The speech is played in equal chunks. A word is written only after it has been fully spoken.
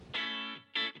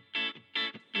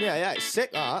Yeah, it's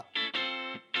sick, that.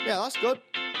 Yeah, that's good.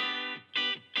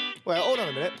 Wait, hold on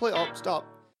a minute. Play it up. Stop.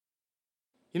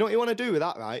 You know what you want to do with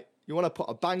that, right? You want to put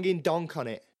a banging donk on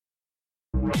it.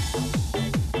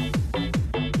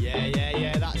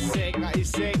 Yeah, that's sick. That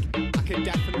is sick. I can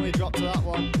definitely drop to that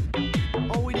one.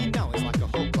 All we need now is like a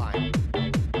hook line.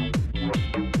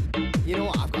 You know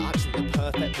what? I've got actually the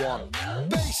perfect one.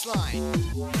 Bassline.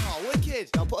 Oh, wicked.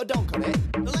 Now put a donk on it.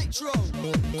 Electro.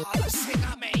 Oh, that's sick,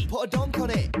 that, mate. Put a donk on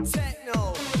it. Techno.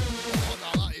 Oh,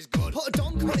 no, that is good. Put a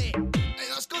donk on it. Hey,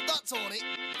 that's good, that, Tony.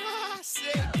 Ah,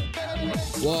 sick.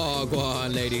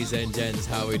 Wagwan, ladies and gents,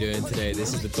 how are we doing today?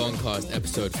 This is the Doncast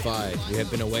episode 5. We have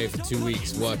been away for 2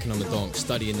 weeks working on the donks,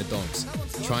 studying the donks,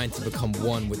 trying to become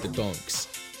one with the donks.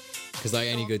 Because like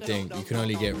any good thing, you can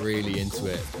only get really into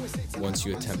it once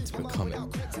you attempt to become it.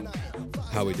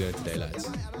 How are we doing today, lads?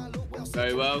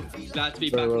 Very well. Glad to be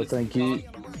Very back. well, thank you.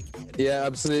 Yeah,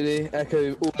 absolutely.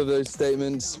 Echo all of those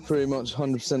statements. Pretty much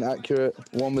 100% accurate.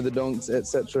 One with the donks,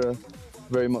 etc.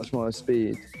 Very much my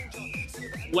speed.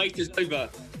 Wait is over.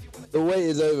 The wait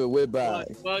is over. We're back.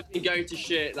 Working going to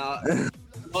shit. Like, I'm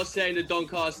not saying the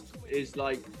Doncast is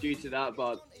like due to that,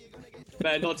 but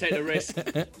better not take the risk.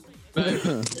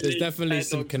 There's definitely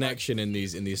some connection in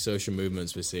these social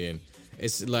movements we're seeing.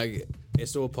 It's like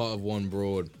it's all part of one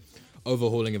broad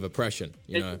overhauling of oppression.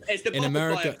 You know, it's the in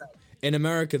America. effect. In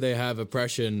America, they have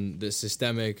oppression that's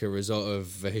systemic, a result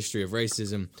of a history of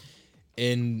racism.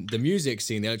 In the music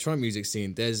scene, the electronic music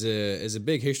scene, there's a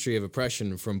big history of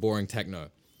oppression from boring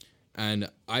techno. And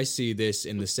I see this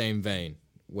in the same vein,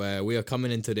 where we are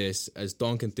coming into this as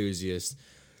donk enthusiasts.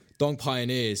 Donk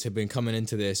pioneers have been coming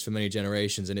into this for many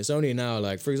generations. And it's only now,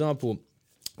 like, for example,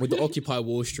 with the Occupy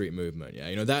Wall Street movement, yeah,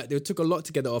 you know, that it took a lot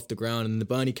to get that off the ground. And the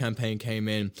Bernie campaign came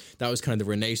in. That was kind of the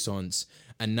renaissance.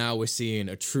 And now we're seeing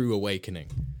a true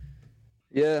awakening.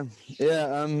 Yeah.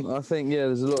 I think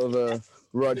there's a lot of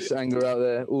righteous anger out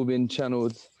there, all being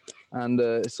channeled, and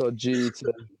it's our duty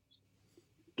to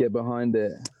get behind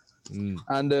it.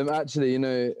 And actually, you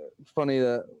know, funny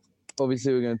that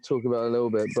obviously we're going to talk about it a little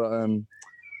bit, but I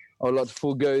would like to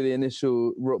forego the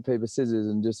initial rock paper scissors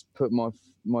and just put my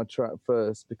track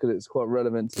first because it's quite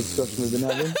relevant to the discussion we've been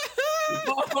having.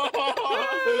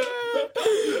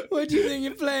 What do you think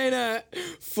you're playing at?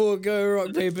 Forgo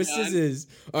rock paper scissors.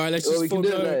 All right, let's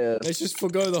just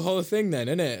forgo the whole thing then,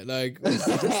 innit? Like, what's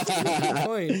the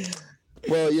point?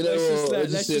 Well, you know,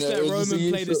 let's just let Roman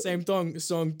play the same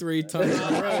song 3 times in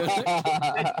a row.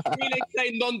 Really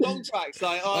say non-donk tracks,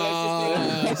 like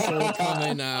It's all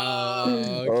coming now.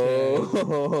 Okay.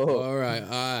 All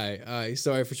right.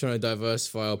 Sorry for trying to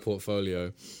diversify our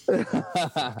portfolio.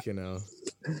 You know.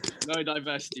 No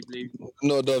diversity, please.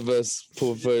 Not diverse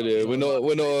portfolio. We're not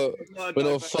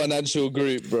a financial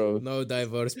group, bro. No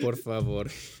diverse, por favor.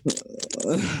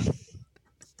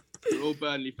 We're all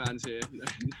Burnley fans here.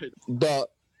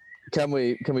 But can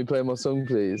we play my song,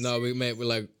 please? No, we're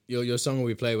like your song will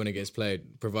be played when it gets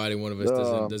played, providing one of us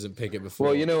doesn't pick it before.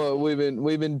 Well, you know what,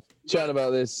 we've been chatting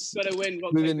about this. Gotta win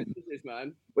rock paper scissors,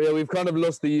 man. Yeah, we've kind of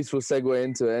lost the useful segue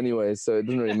into it anyway, so it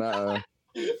doesn't really matter.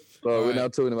 Well, we're now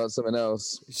talking about something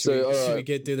else. Should we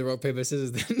get through the rock paper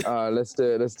scissors then? All right, let's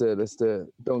do it.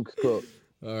 Donk clock.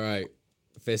 All right,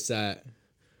 fists at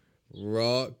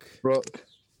rock,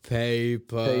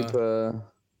 paper,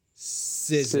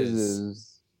 scissors.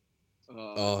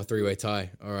 Oh, 3-way tie.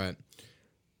 All right.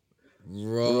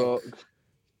 Rock,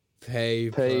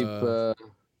 paper,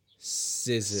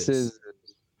 scissors.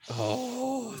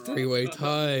 Oh, 3-way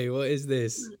tie. What is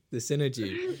this? The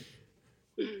synergy.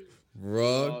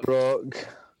 Rock,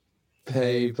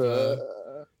 paper,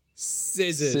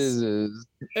 scissors.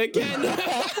 Again.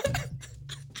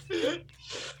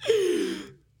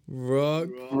 Rock,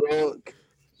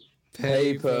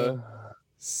 paper,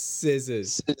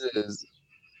 scissors.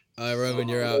 All right, Roman,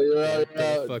 you're out. Get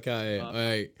the fuck out of here. All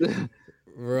right.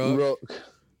 Rock,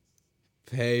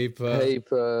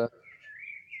 paper,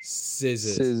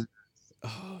 scissors.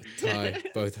 Oh, tie.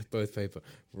 Both paper.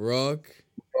 Rock,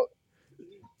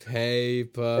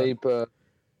 paper.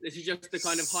 This is just the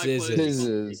kind of high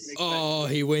scissors. Oh,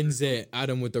 he wins it.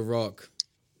 Adam with the rock.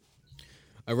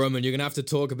 Roman, you're gonna have to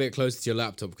talk a bit closer to your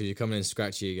laptop because you're coming in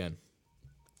scratchy again.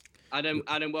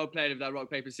 Adam, well played with that rock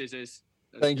paper scissors.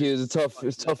 Thank you. It was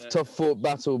a tough fought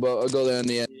battle, but I got there in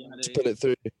the end to put it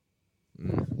through.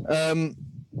 In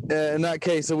that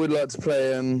case, I would like to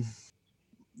play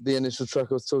the initial track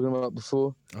I was talking about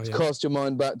before. To cast your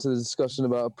mind back to the discussion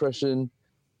about oppression,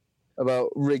 about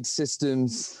rigged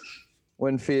systems.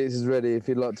 When Felix is ready, if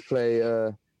you'd like to play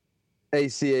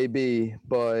ACAB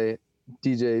by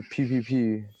DJ Pew Pew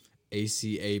Pew.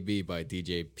 ACAB by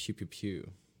DJ Pew Pew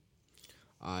Pew.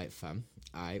 Alright, fam.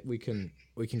 Alright, we can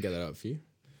get that up for you.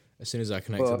 As soon as I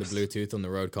connect to the Bluetooth on the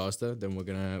Rodecaster, then we're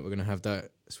gonna have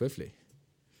that swiftly.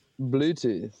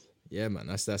 Bluetooth. Yeah, man.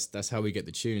 That's how we get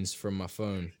the tunes from my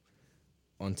phone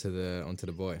onto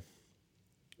the boy.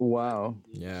 Wow.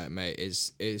 Yeah, mate.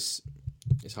 It's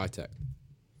high tech.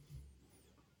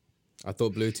 I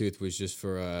thought Bluetooth was just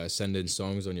for sending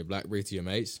songs on your BlackBerry to your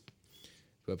mates,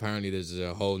 but apparently there's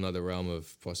a whole nother realm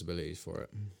of possibilities for it.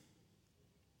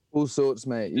 All sorts,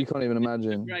 mate. You can't even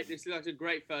imagine. Great. This looks like a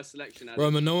great first selection, Adam.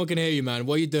 Roman, no one can hear you, man.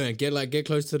 What are you doing? Get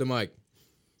close to the mic.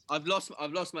 I've lost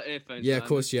my earphones. Yeah, man. of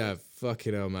course you have.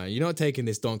 Fucking hell, man. You're not taking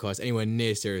this Doncast anywhere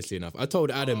near seriously enough. I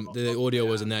told Adam the audio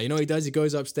wasn't there. You know what he does? He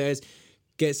goes upstairs,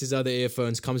 gets his other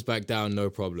earphones, comes back down, no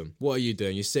problem. What are you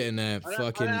doing? You're sitting there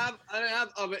fucking... I don't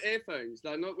have other earphones.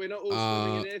 Like, we're not all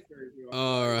streaming in earphones. Right?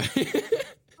 All right.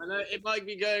 I know it might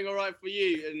be going all right for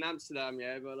you in Amsterdam,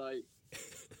 yeah, but like...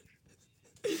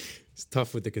 It's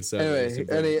tough with the conservatives.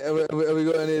 Anyway, have we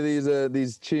got any of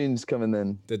these tunes coming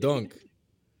then? The donk.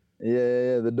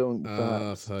 Yeah, the donk.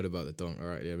 I've heard about the donk. All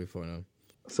right, yeah, before now.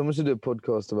 Someone should do a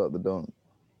podcast about the donk.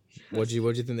 What do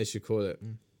you think they should call it?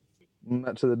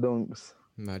 Match of the donks.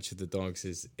 Match of the donks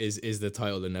is the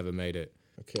title that never made it.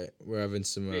 Okay, we're having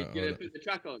some. You're gonna put the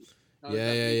track on.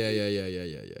 Yeah.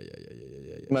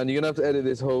 Man, you're gonna have to edit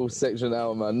this whole section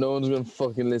out, man. No one's gonna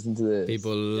fucking listen to this.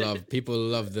 People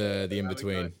love the in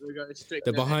between.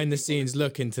 The behind the scenes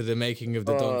look into the making of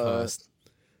the Doncast.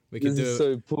 This is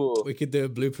so poor. We could do a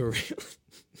blooper reel.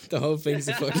 The whole thing's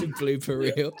a fucking blooper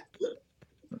reel.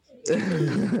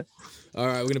 All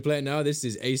right, we're gonna play it now. This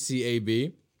is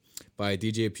ACAB by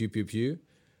DJ Pew Pew Pew.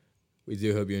 We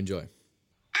do hope you enjoy.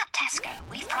 At Tesco,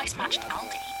 we've price matched Aldi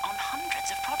on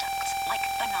hundreds of products, like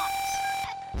bananas.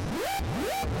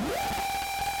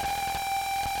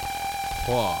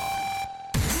 Wow.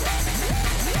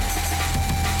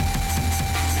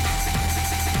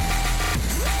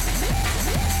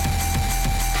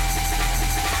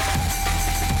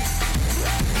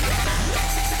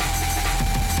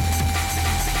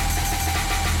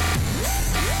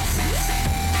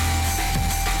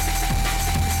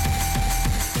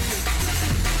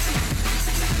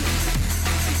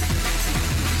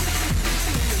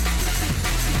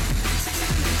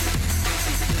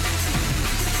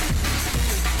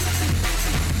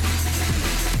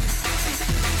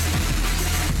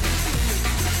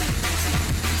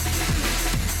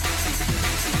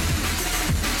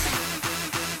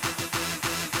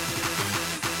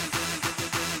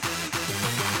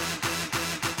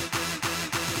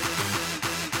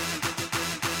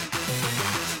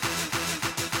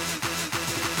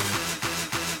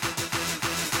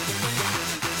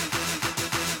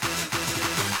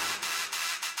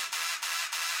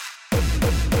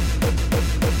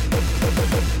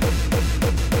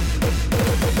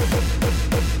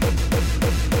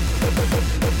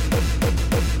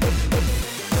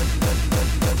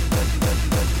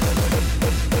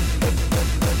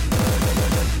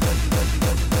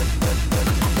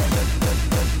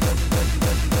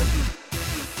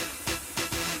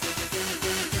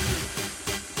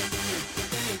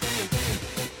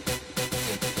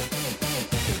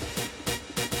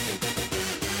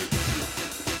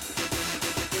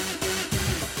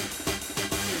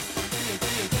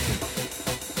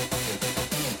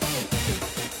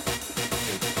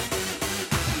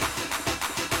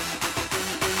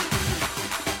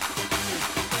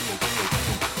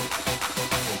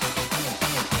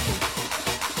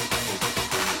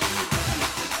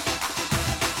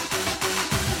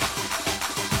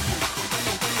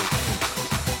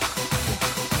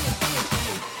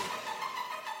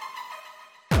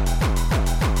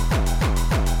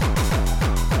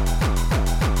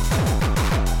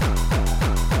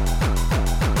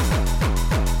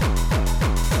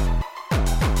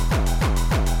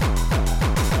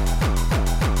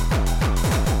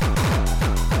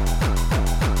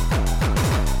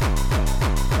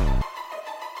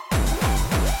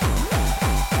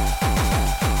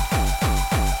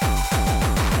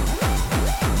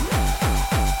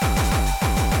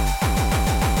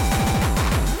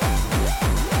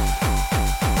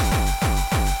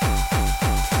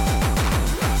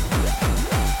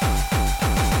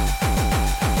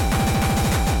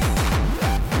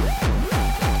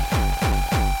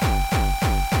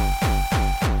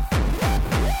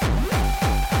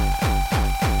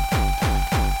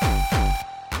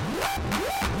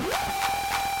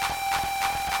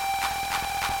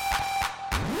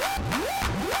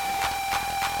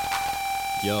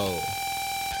 Yo.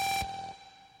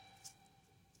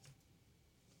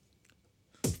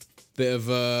 Bit of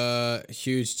a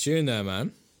huge tune there,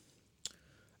 man.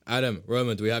 Adam,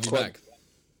 Roman, do we have you back?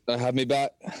 Have me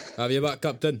back. Have you back,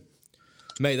 Captain?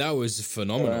 Mate, that was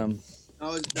phenomenal.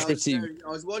 I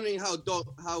was wondering how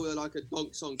like a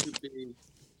donk song could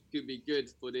be good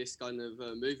for this kind of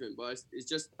movement, but it's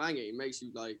just banging. It makes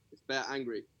you like it's bare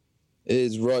angry. It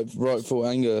is rightful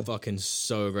anger. Fucking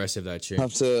so aggressive, that tune. I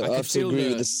have to agree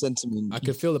with the sentiment. I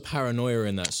could feel the paranoia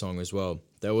in that song as well.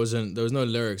 There was no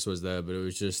lyrics, was there? But it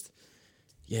was just,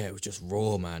 it was just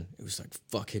raw, man. It was like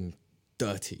fucking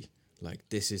dirty. Like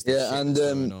this is the shit that's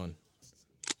going on.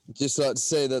 Just like to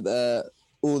say that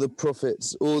all the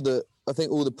profits, all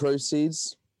the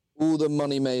proceeds, all the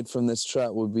money made from this track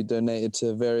would be donated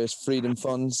to various freedom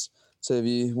funds. So if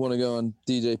you want to go on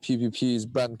DJ Pew Pew Pew's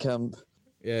Bandcamp.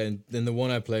 Yeah, and then the one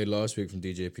I played last week from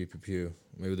DJ Pew Pew Pew,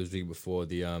 maybe the week before,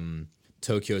 the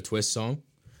Tokyo Twist song,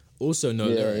 also no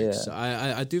lyrics.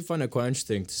 Yeah. I do find it quite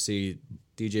interesting to see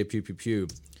DJ Pew Pew Pew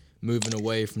moving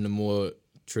away from the more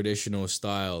traditional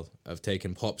style of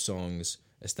taking pop songs,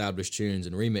 established tunes,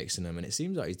 and remixing them, and it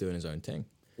seems like he's doing his own thing.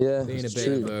 Yeah, being a bit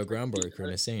of a groundbreaker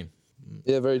in the scene.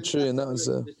 Yeah, very true, and that was.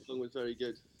 This song was very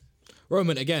good.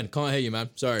 Roman, again, can't hear you,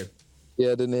 man. Sorry.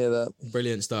 Yeah, I didn't hear that.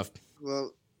 Brilliant stuff.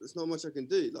 Well, there's not much I can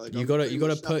do. Like you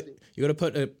gotta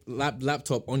put a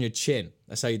laptop on your chin.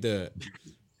 That's how you do it.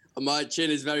 My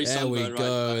chin is very sunburned.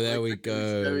 There we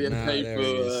go. Very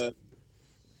painful.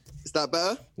 Is that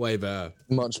better? Way better.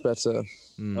 Much better.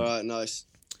 All right, nice.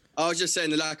 I was just saying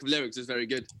the lack of lyrics is very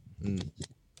good.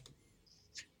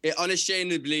 It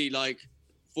unashamedly like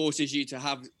forces you to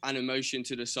have an emotion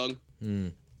to the song.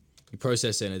 You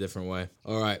process it in a different way.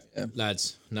 All right,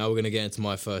 lads. Now we're gonna get into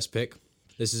my first pick.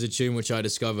 This is a tune which I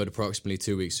discovered approximately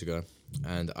 2 weeks ago,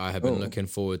 and I have been looking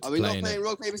forward to playing it. Are we not playing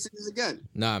rock paper scissors again?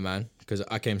 Nah, man, because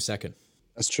I came second.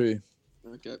 That's true.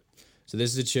 Okay. So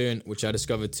this is a tune which I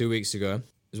discovered 2 weeks ago.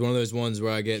 It's one of those ones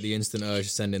where I get the instant urge to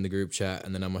send in the group chat,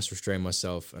 and then I must restrain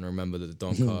myself and remember that the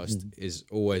Doncast is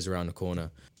always around the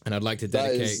corner. And I'd like to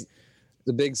dedicate... That is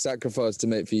the big sacrifice to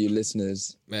make for you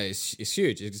listeners. Mate, it's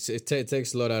huge. It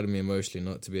takes a lot out of me emotionally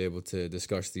not to be able to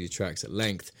discuss these tracks at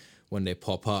length when they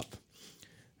pop up,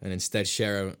 and instead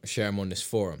share them on this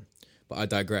forum. But I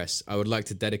digress. I would like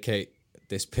to dedicate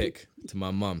this pick to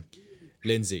my mum,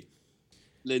 Lindsay.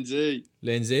 Lindsay.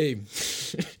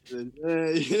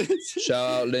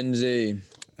 Shout out Lindsay.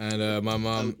 And my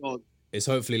mum is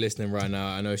hopefully listening right now.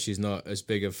 I know she's not as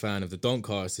big a fan of the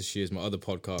Doncast as she is my other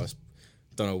podcast.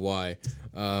 Don't know why.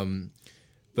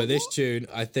 But this tune,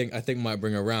 I think might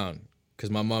bring her around, because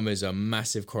my mum is a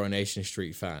massive Coronation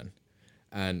Street fan.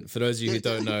 And for those of you who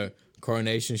don't know,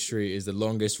 Coronation Street is the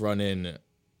longest running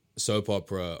soap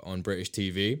opera on British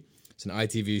TV. It's an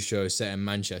ITV show set in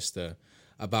Manchester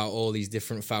about all these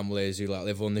different families who like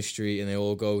live on the street, and they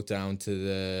all go down to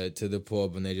the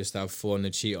pub and they just have fun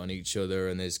and cheat on each other,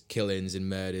 and there's killings and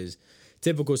murders.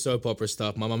 Typical soap opera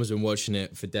stuff. My mum has been watching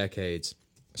it for decades.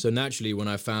 So naturally, when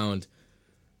I found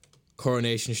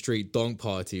Coronation Street Donk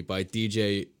Party by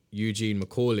DJ Eugene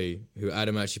Macaulay, who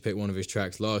Adam actually picked one of his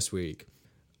tracks last week,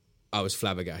 I was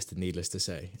flabbergasted, needless to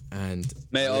say. And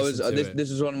mate, this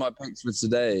was one of my picks for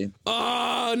today.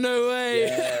 Oh, no way!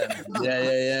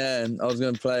 Yeah. I was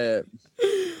gonna play it.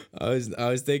 I was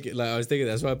thinking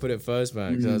that's why I put it first,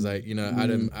 man. Because I was like,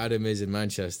 Adam is in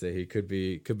Manchester. He could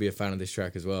be a fan of this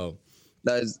track as well.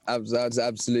 That's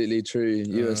absolutely true.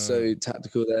 You were so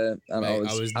tactical there, and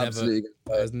mate, I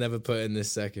was never put in this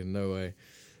second. No way.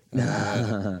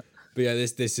 But yeah,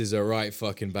 this is a right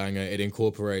fucking banger. It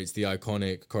incorporates the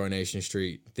iconic Coronation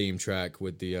Street theme track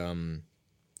with the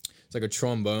it's like a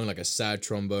trombone, like a sad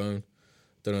trombone.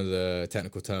 Don't know the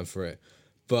technical term for it,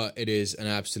 but it is an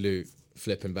absolute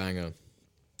flipping banger.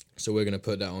 So we're gonna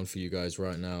put that on for you guys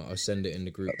right now. I'll send it in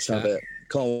the group chat. Have it.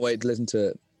 Can't wait to listen to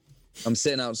it. I'm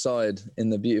sitting outside in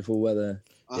the beautiful weather.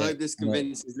 I hope this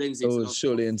convinces Lindsay. Oh,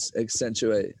 surely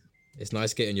accentuate. It's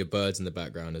nice getting your birds in the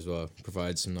background as well.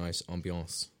 Provides some nice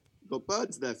ambiance. Got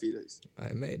birds there, Felix.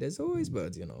 Hey, mate, there's always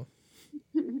birds, you know.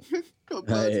 Got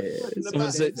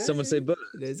birds. Hey, someone say birds.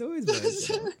 There's always birds.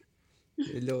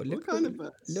 You know. What kind of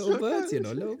birds? Little birds, you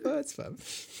know. Little birds, fam.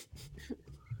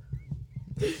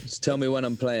 Just tell me when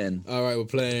I'm playing. All right, we're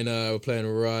playing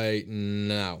right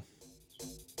now.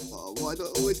 Oh, why do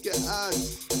I always get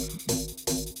ads?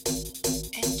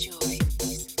 Enjoy.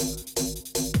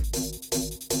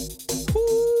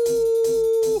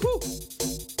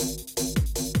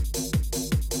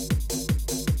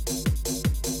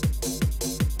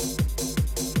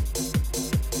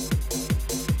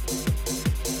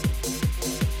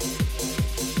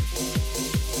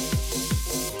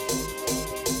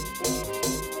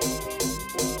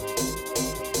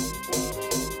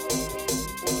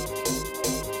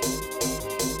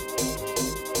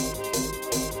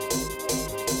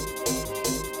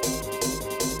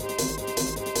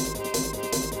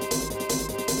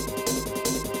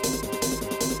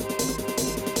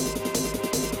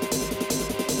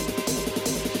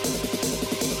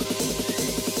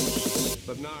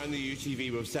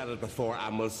 we've said it before,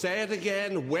 and we'll say it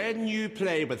again. When you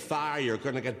play with fire, you're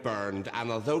going to get burned.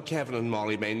 And although Kevin and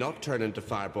Molly may not turn into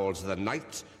fireballs of the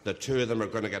night, the two of them are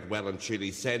going to get well and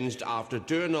truly singed after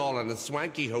doing all in a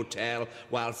swanky hotel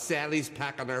while Sally's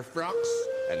packing her frocks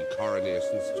in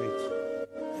Coronation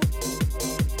Street.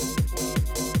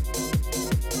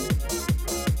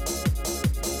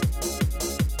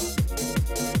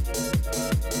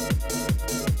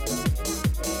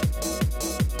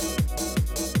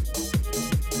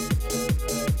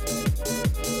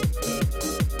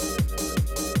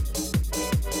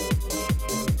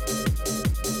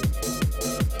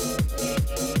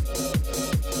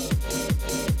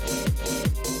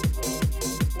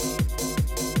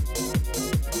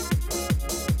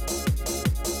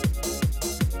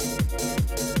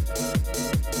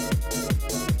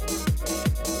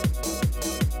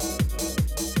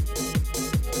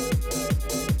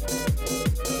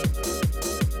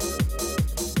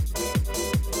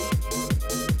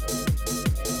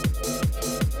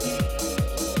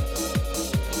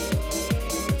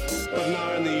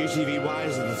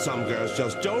 Some girls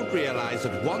just don't realise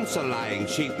that once a lying,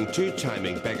 cheating,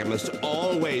 two-timing bigamist,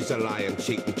 always a lying,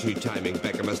 cheating, two-timing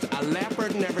bigamist. A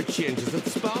leopard never changes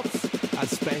its spots,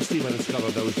 especially when it's got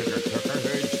a those sugar cooker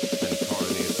hoods and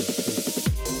Coronation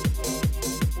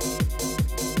Street.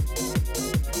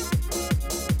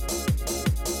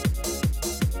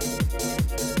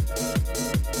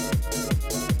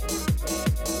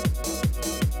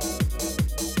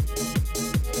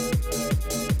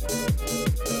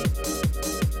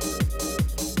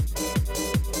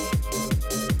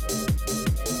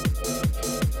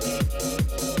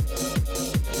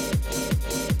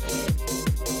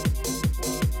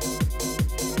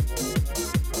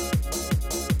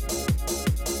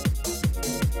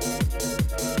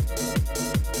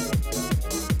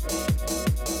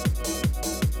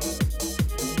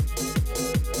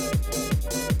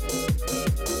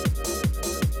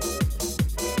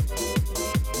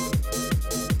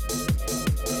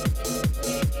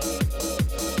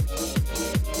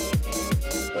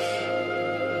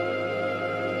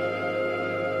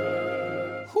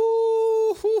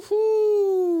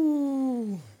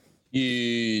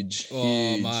 Huge. Oh,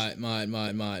 huge. my.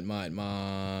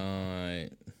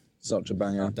 Such a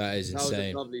banger. That is That was a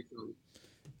insane. lovely song.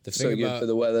 The So thing good about for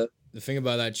the weather. the thing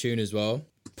about that tune as well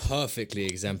perfectly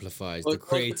exemplifies the What's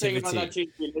the thing about that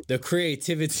creativity. tune? The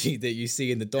creativity that you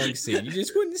see in the dog scene. You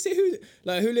just wouldn't see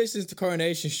who listens to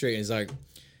Coronation Street and is like,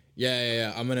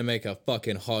 yeah, I'm gonna make a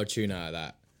fucking hard tune out of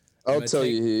that. I'll gonna tell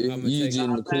take- you I'm who. gonna take-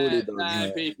 Eugene Macaulay does. Bad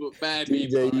mate. people, bad DJ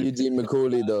people. Eugene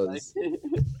Macaulay does.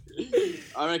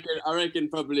 I reckon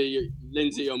probably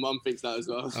Lindsay, your mum thinks that as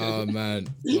well. Oh man,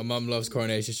 my mum loves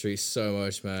Coronation Street so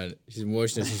much, man. She's been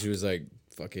watching it since she was like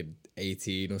fucking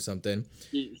 18 or something.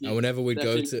 And whenever we'd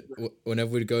go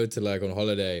to like on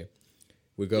holiday,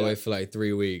 we'd go away for like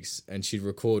 3 weeks, and she'd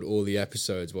record all the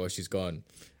episodes while she's gone.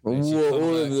 And she'd Whoa, come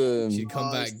all back- of them. She'd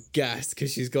come back gassed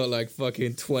because she's got like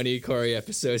fucking 20 Corey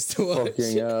episodes to watch.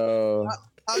 Fucking hell.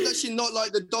 How does she not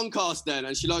like the Doncast then?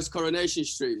 And she likes Coronation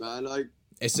Street, man. Like,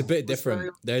 It's a bit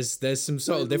different. very- There's some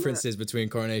subtle even there. differences between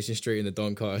Coronation Street and the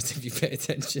Doncast if you pay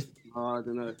attention. I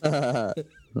don't know.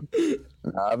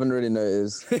 I haven't really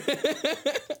noticed. Can't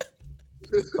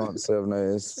say I've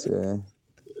noticed. Yeah.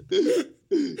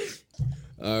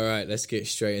 All right, let's get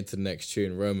straight into the next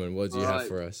tune. Roman, what do you have Alright.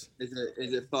 for us? Is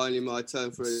it finally my turn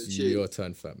for a It's tune? your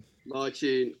turn, fam. My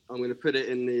tune. I'm going to put it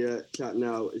in the chat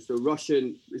now. It's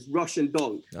Russian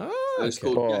Donk. Oh, And it's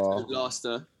okay. called Oh. Ghetto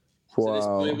Blaster. Wow. So this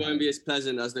probably won't be as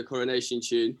pleasant as the Coronation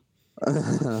tune. But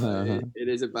it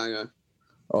is a banger.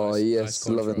 Oh Nice- yes,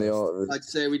 nice loving the contrast. art of it. I'd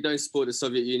say we don't support the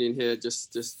Soviet Union here.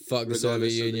 Just Fuck the Soviet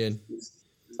regardless of it. Union.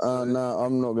 No,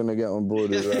 I'm not gonna get on board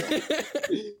with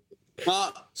that.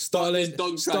 But Stalin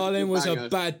dog track Stalin was a banger.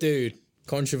 bad dude.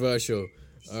 Controversial.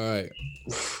 All right.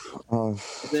 Oh,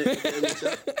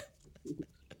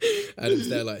 Adam's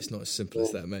there like, it's not as simple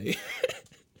as that, mate.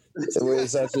 well,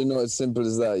 it's actually not as simple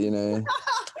as that, you know.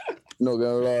 Not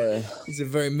gonna lie. He's a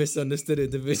very misunderstood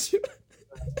individual.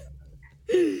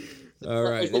 All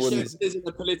right. This isn't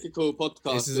a political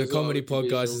podcast. This is a as well. comedy It could be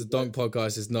podcast. It's a all- donk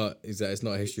podcast. It's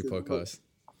not a history podcast.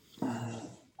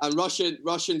 And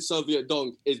Russian Soviet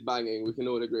donk is banging. We can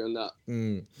all agree on that.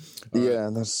 Mm. Yeah,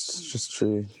 that's just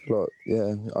true. Like,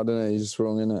 yeah, I don't know. You're just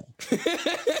wrong, innit?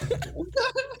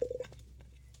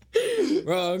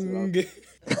 Wrong.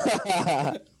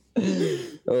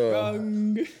 Oh,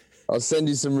 Wrong. I'll send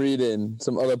you some reading,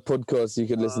 some other podcasts you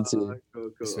could listen to. Cool.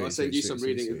 Sweet, I'll send you sweet, some sweet,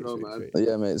 reading sweet, as well, sweet, man. sweet.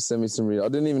 Yeah, mate, send me some reading. I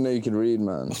didn't even know you could read,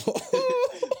 man.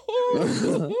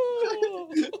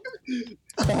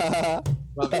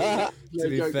 To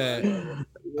be fair,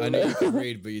 I know you can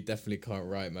read, but you definitely can't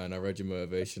write, man. I read your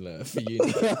motivation letter for you.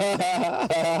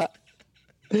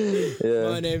 Yeah.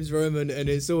 My name's Roman, and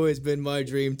it's always been my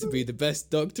dream to be the best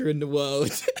doctor in the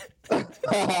world. In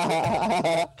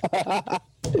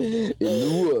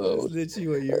the world. That's literally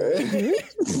what you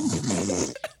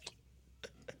wrote.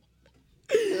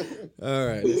 All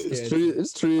right, let's get It's true.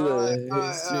 It's true though.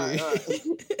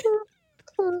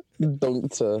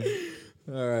 Doctor.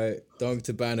 All right,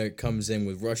 Dr. Bannock comes in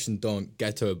with Russian Donk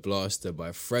Ghetto Blaster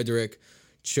by Frederick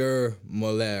Chur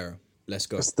Moller. Let's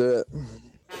go. Let's do it.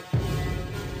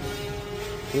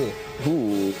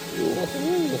 Ooh.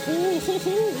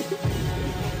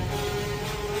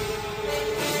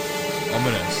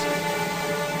 Ominous.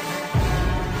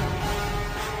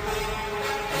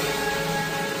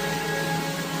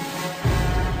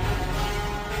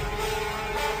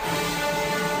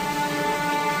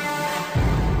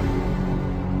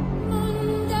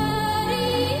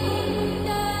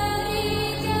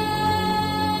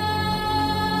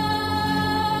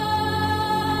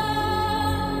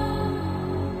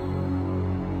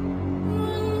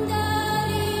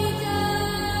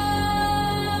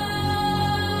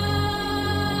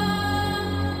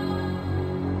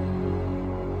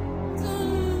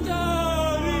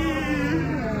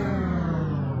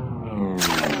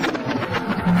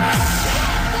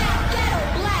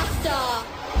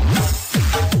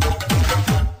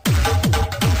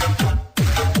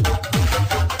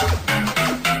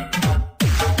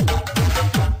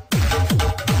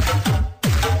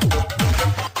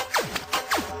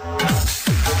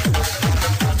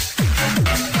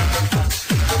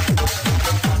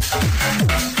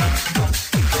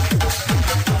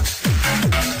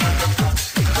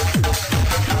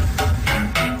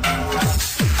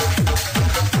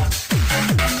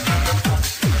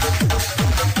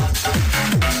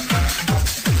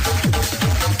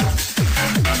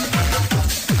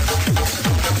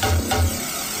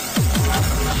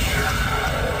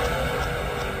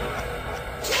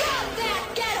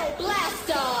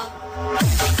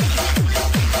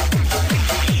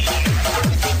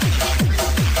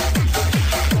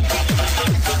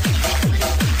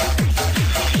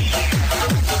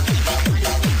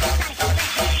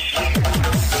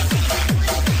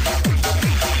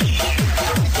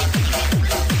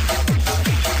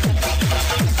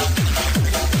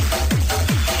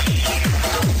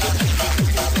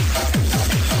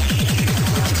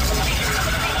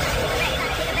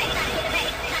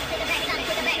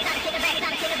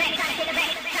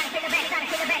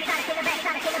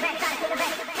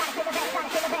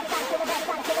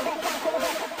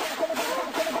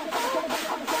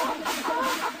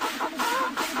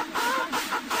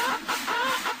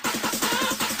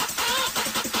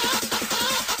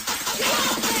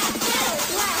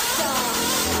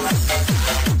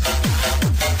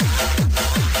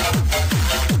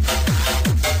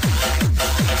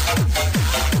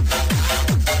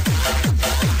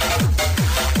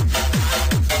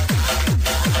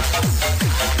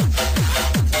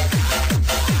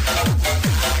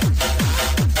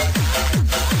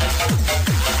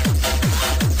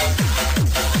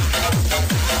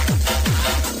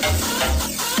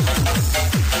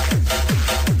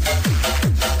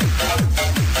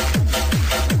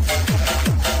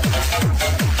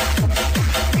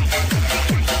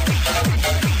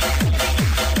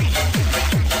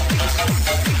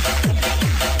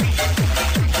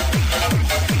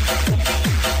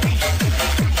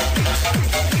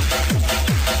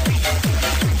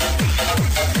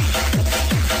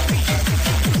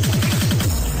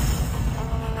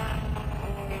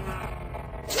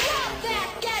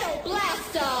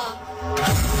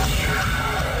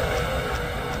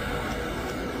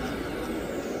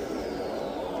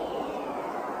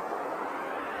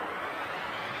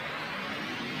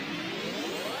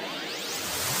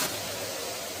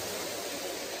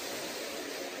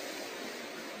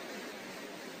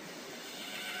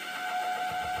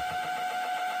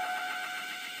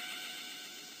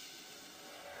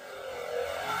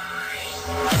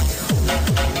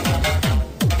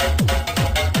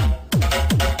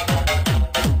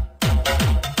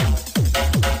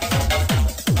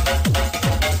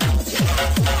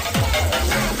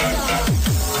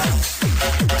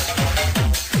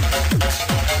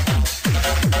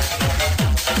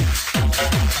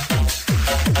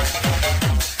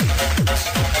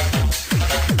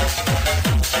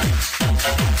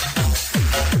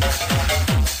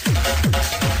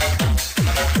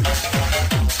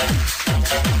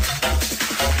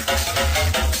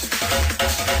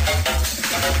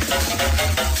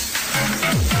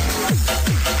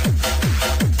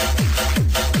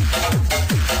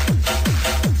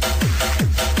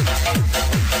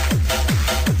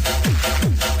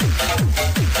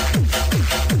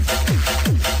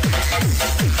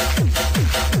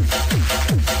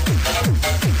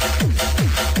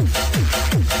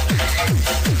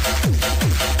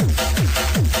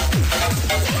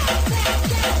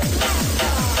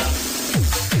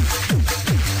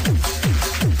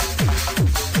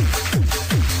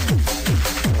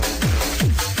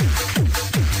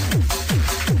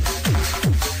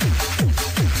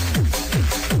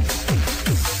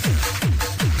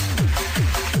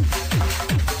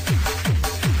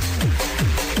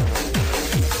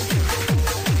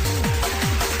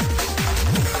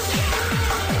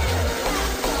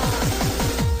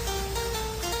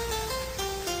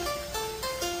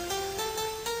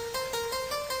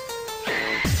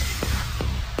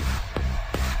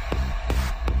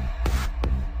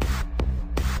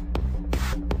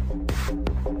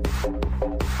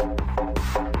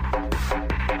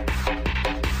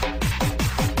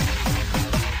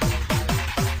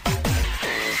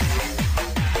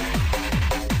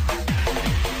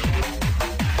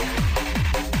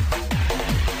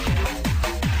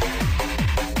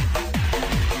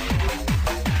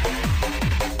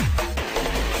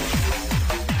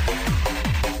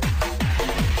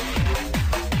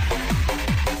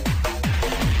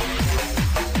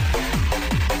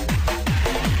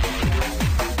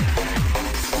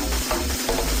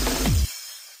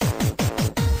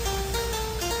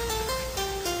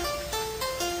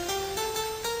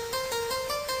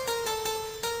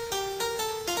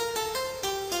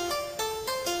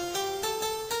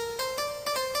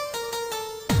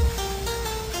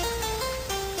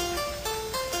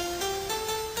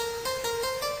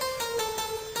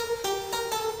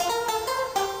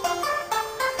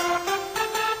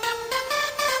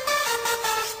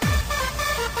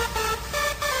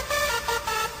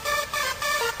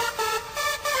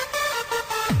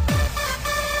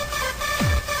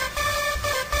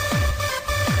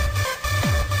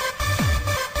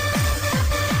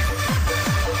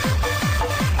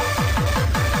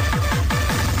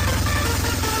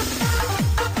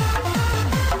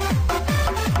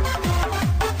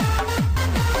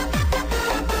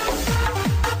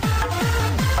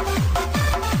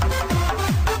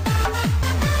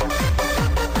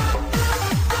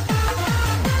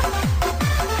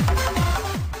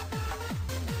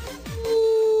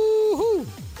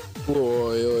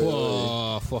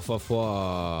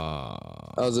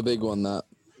 That was a big one, that.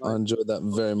 I enjoyed that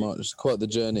very much. Quite the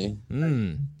journey.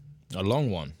 A long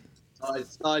one.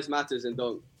 Size matters in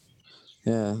Donk.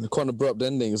 Yeah, quite an abrupt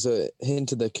ending, so it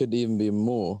hinted there could even be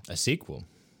more. A sequel.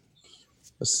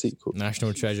 A sequel.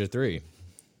 National Treasure 3.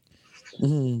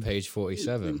 Page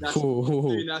 47.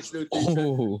 Two national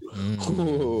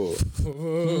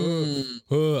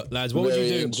Lads, what would Very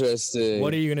you do? interesting.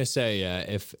 What are you gonna say?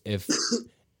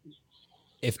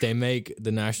 If they make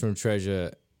the National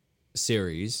Treasure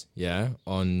series,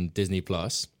 on Disney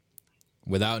Plus,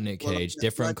 without Nick Cage,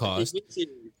 different cast,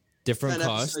 different 10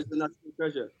 cast. episodes of National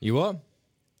Treasure. You what?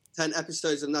 10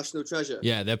 episodes of National Treasure.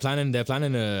 Yeah, they're planning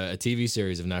a TV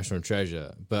series of National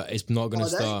Treasure, but it's not gonna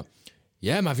start.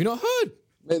 Yeah, man, have you not heard?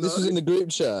 Mate, this was in the group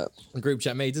chat. Group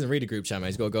chat, mate. He doesn't read a group chat, mate.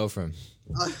 He's got a girlfriend.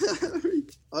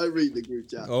 I read the group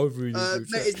chat. I'll read the group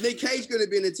mate, chat. is Nick Cage going to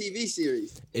be in a TV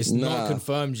series? It's not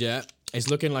confirmed yet. It's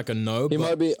looking like a no. He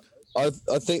might be. I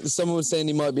think someone was saying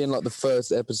he might be in like the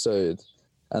first episode,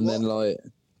 and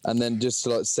then just to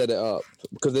like set it up,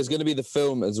 because there's going to be the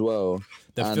film as well.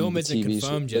 The and film the isn't TV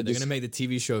confirmed show. yet. They're going to make the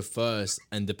TV show first,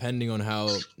 and depending on how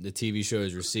the TV show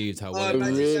is received, how well. Oh,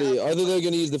 really? I thought they were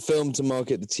going to use the film to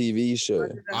market the TV show.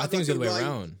 I think it's the other way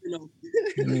around.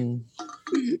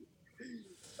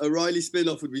 A Riley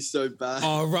spin-off would be so bad.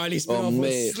 Oh, Riley spin-off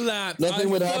would slap. Nothing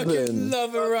would happen.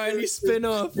 Love a Riley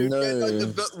spin-off. You'd get like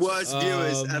the worst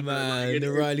viewers ever. Man,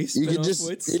 the Riley You spin-off could just,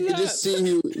 would you could just slap. see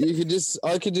who.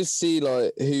 I could just see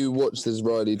like who watched this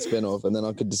Riley spin-off, and then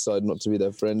I could decide not to be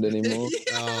their friend anymore.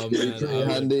 Oh man,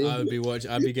 handy. I would be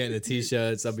watching. I'd be getting the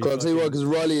t-shirts. I'd be. I'll tell you what, because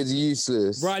Riley is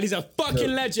useless. Riley's a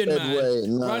fucking legend, dead man. weight.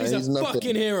 Nah, Riley's he's a nothing.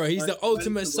 fucking hero. He's the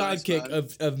ultimate the worst, sidekick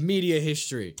man. of media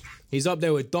history. He's up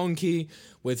there with Donkey,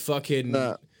 with fucking.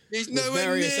 Nah. He's with nowhere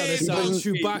various near. other He sides,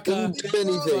 doesn't- Chewbacca, doesn't do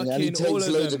anything, and he fucking all takes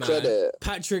of loads them, of man. credit.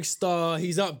 Patrick Star,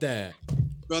 he's up there,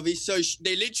 Bruv, he's so.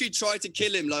 They literally tried to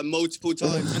kill him like multiple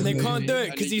times. and they can't do it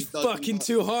And because he he's just doesn't fucking know.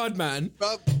 too hard, man.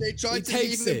 Bruv, they tried He to leave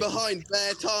takes him it. behind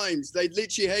bare times. They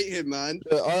literally hate him, man.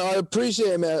 I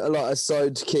appreciate him like a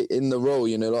sidekick in the role.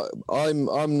 You know, like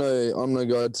I'm no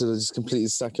guy to just completely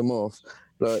sack him off,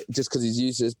 like just because he's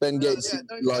useless. Ben Gates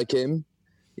don't- like him.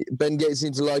 Ben Gates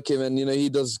seems to like him, and you know he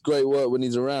does great work when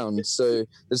he's around. So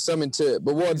there's something to it.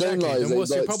 But what I don't Exactly. like is Then that what's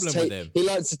he your likes to problem with take- him? He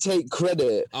likes to take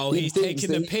credit. Oh, He he's thinks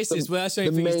taking the that piss. he's Well, that's the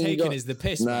only thing he's main taking guy. is the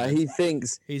piss. Nah, man. he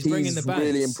thinks He's bringing the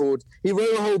really bands. important. He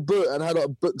wrote a whole book and had a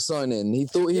book signing. He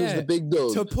thought he was Yeah, the big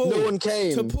dog. to Paul. No one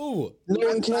came. To Paul. No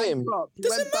one came.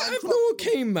 Doesn't matter if no one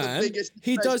came, man.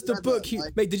 He does the book.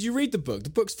 Mate, did you read the book? The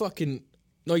book's fucking.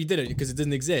 No, you didn't because it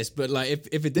doesn't exist. But like,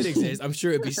 if it did exist, I'm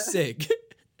sure it'd be sick.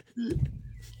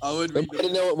 I would Then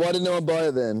why didn't no one buy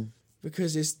it then?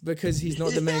 because he's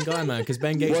not the main guy, man. Because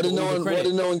Ben Gates Why got did all the Why credit.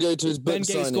 did no one go to his book Ben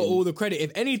Gates signing? got all the credit.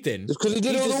 If anything, It's 'cause he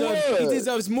did all the He work.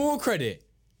 deserves more credit.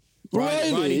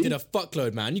 Riley? Riley did a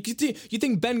fuckload, man. You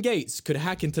think Ben Gates could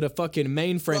hack into the fucking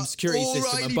mainframe security all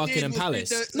system Riley at Buckingham did was Palace?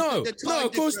 the No, time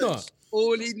of course difference. not.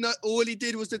 All he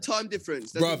did was the time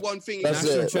difference. That's Bruv, the one thing. That's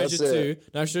National it, Treasure that's 2,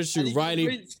 it. National Treasure 2,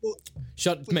 Riley,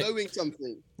 shut, mate, knowing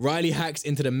something. Riley hacks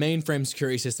into the mainframe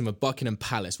security system of Buckingham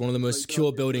Palace, one of the most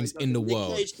secure buildings in the Nick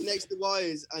world. Cage connects the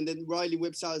wires, and then Riley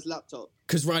whips out his laptop.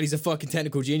 Because Riley's a fucking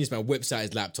technical genius, man. Whips out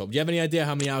his laptop. Do you have any idea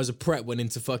how many hours of prep went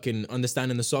into fucking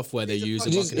understanding the software they use?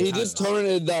 at Buckingham He Palace? just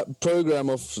torrented that program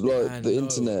off like Man, the no,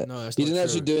 internet. no, that's he not didn't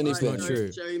actually true. do That's anything. not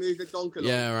true. Jerry moved the donk along.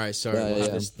 Yeah, all right, sorry. Yeah, We'll have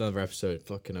yeah. this another episode.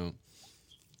 Fucking hell.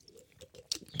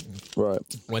 Right.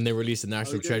 When they release the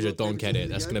National Okay, Treasure well, Don't Get It, again.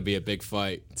 that's going to be a big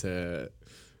fight to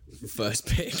first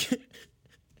pick.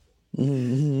 All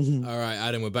right,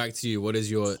 Adam, we're back to you. What is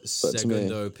your to me.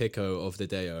 segundo pico of the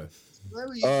day? Where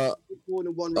were you more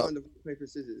than one round of paper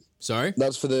scissors? Sorry?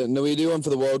 That's for the we do one for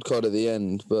the wild card at the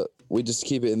end, but we just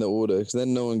keep it in the order because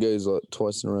then no one goes like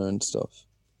twice in a row and stuff.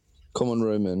 Come on,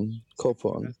 Roman, cop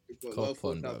on, Well Cop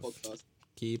on, thought out bruv. podcast.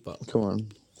 Keep up. come on.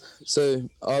 So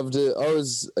I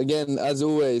was again as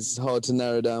always hard to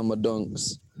narrow down my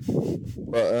donks,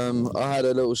 but I had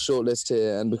a little short list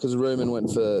here, and because Roman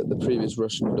went for the previous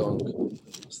Russian donk,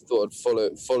 I thought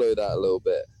I'd follow that a little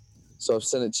bit. So I've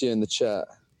sent it to you in the chat.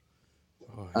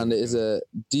 And it is a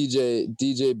DJ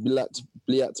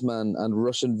Bliatman and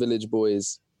Russian Village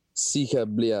Boys, Sika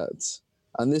Bliat.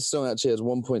 And this song actually has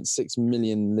 1.6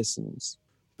 million listens.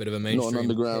 Bit of a Not mainstream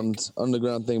an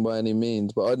underground thing by any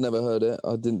means, but I'd never heard it.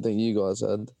 I didn't think you guys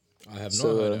had. pick. I have not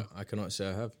So, heard it. I cannot say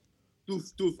I have.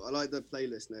 Doof doof. I like the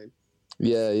playlist name.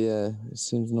 Yeah, it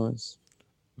seems nice.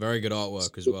 Very good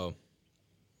artwork as well.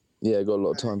 Yeah, got a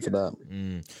lot of time for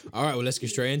that. All right, well, let's get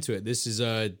straight into it. This is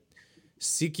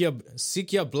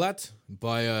Sikia Blat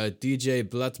by DJ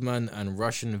Blatman and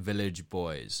Russian Village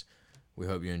Boys. We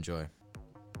hope you enjoy.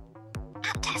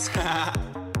 Tesco.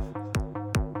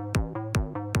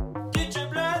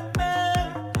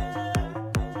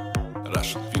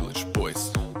 Russian Village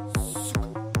Boys.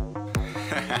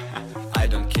 I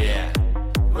don't care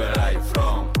where are you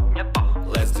from.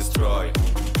 Let's destroy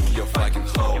your fucking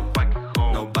home.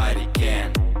 Nobody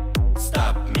can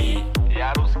stop me.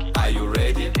 Are you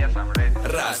ready? Yes, I'm ready.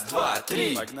 Раз, два,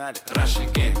 три. Russian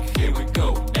gang, here we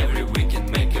go. Every weekend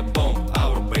make a bomb.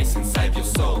 Our bass inside your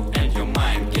soul and your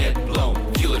mind get blown.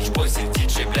 Village Boys и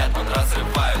DJ Блядман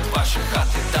разрывают ваши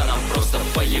хаты. Да нам просто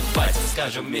поебать.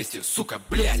 Скажем вместе, сука,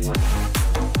 блядь.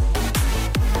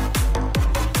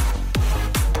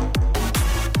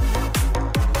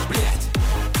 Блядь.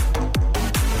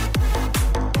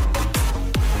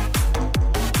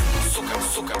 Сука,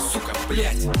 сука, сука,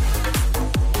 блядь.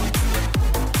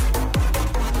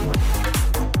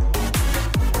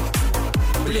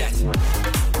 Блядь.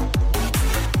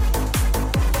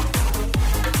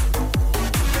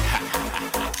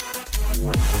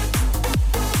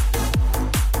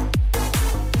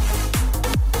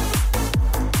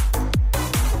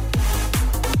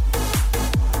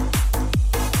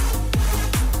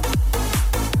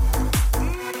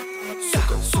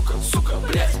 Сука, сука, сука,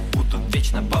 блядь. Будут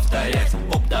вечно повторять.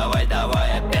 Оп, давай,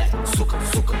 давай опять. Сука,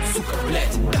 сука, сука,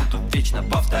 блядь. Будут вечно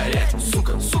повторять.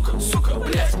 Сука, сука, сука,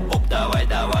 блядь. Оп, давай,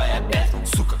 давай опять.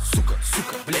 Сука, сука,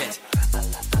 сука, блядь.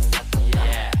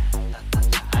 Yeah,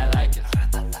 I like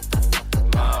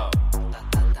it. Wow.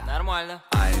 Нормально.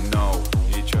 I know,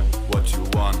 teacher, what you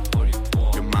want.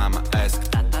 Your mama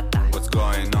asked, what's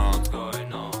going on?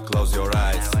 Close your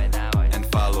eyes and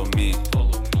follow me.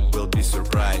 We'll be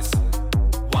surprised.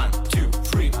 1, 2,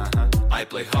 3. I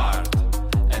play hard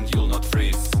and you'll not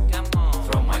freeze.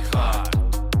 From my heart,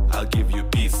 I'll give you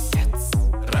peace.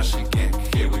 Russian gang,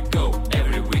 here we go.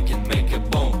 Every weekend make a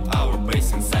bomb. Our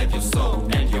bass inside your soul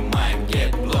and your mind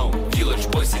get blown. Village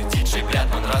Boys и DJ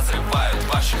Блядман разрывают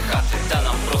ваши хаты. Да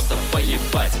нам просто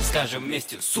поебать. Скажем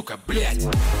вместе, сука, блядь.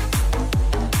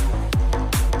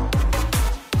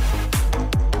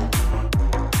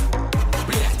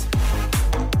 Блядь.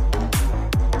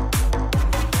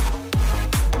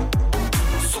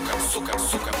 Сука, сука,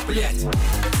 сука, блядь.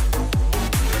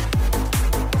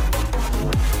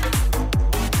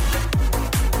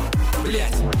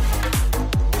 Блядь.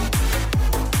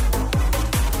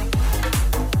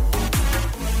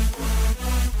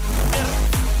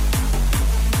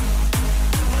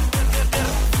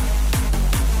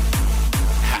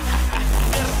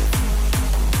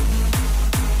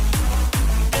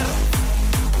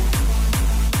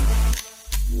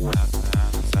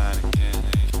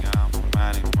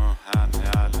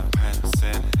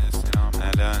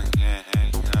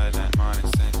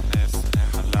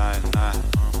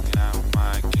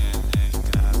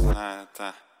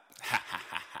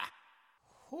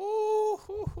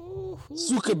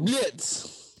 Сука, блядь.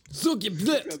 Suki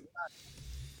blit.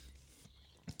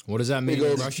 What does that mean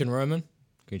in Russian, Roman?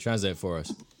 Can you translate for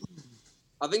us?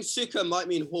 I think suka might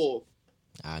mean whore.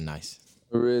 Ah, nice.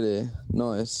 Really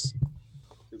nice.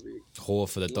 Could be. Whore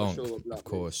for the Not donk, sure what that of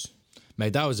course.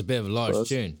 Mate, that was a bit of a large Was.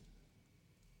 tune.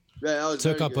 Yeah, that was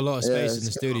Took very up good. a lot of space Yeah, in the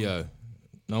it's- studio.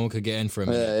 No one could get in for a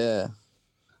minute.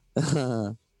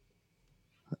 Yeah.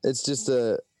 It's just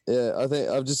I think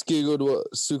I've just googled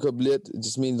what suka blit. It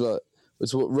just means like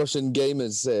it's what Russian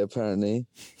gamers say apparently.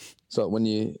 It's like when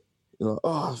you're like,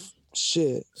 oh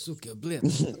shit. Suki blit.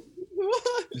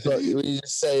 It's like when you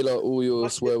just say like all your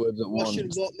swear words at Russian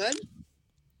once. what, man?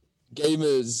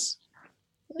 Gamers.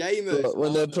 Gamers. Like,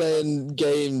 when they're playing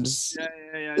games.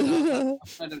 Yeah. No,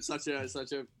 I've heard of such a.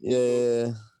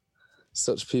 Yeah.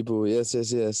 Such people. Yes.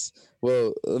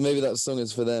 Well, maybe that song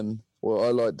is for them. Well, I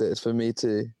liked it. It's for me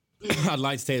too. I'd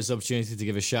like to take this opportunity to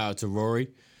give a shout out to Rory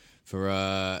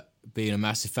for being a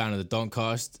massive fan of the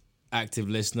Doncast, active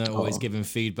listener, always giving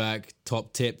feedback,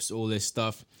 top tips, all this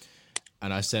stuff.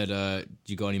 And I said,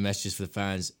 you got any messages for the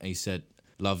fans? And he said,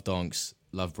 love Donks,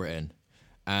 love Britain.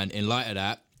 And in light of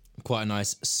that, quite a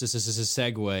nice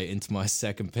segue into my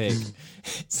second pick.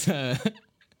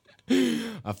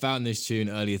 I found this tune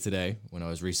earlier today when I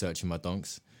was researching my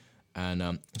Donks.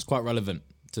 And it's quite relevant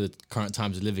to the current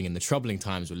times we're living in, the troubling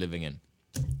times we're living in.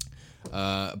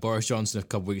 Boris Johnson a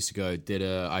couple weeks ago did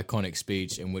an iconic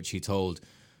speech in which he told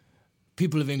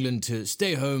people of England to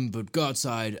stay home but go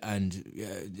outside, and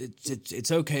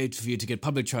it's okay for you to get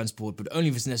public transport, but only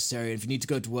if it's necessary. And if you need to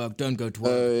go to work, don't go to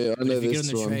work. I But know if you get on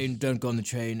this the one. train, don't go on the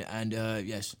train. And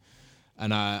yes,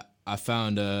 and I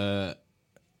found a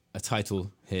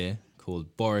title here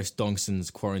called Boris Johnson's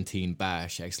Quarantine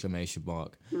Bash! !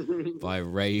 By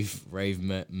Rave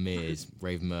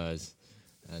Mers,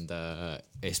 and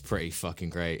it's pretty fucking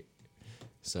great.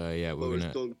 So yeah, Boris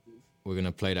Donkey. we're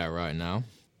gonna play that right now.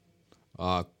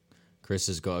 Chris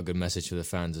has got a good message for the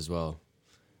fans as well.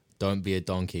 Don't be a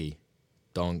donkey.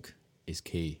 Donk is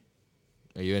key.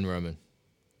 Are you in, Roman?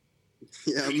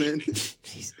 Yeah, man.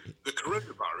 The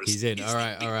coronavirus. He's in. All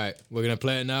right. We're gonna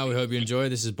play it now. We hope you enjoy.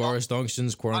 This is Boris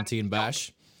Donkston's Quarantine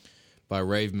Bash by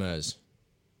Rave Mers.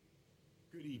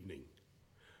 Good evening.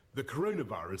 The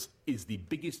coronavirus is the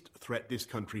biggest threat this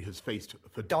country has faced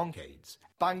for decades.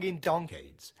 Banging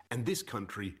decades. And this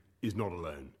country is not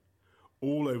alone.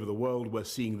 All over the world, we're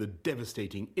seeing the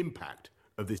devastating impact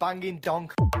of this banging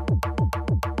donk.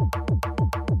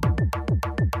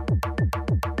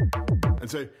 And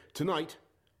so tonight,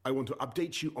 I want to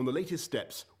update you on the latest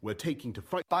steps we're taking to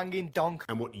fight banging donk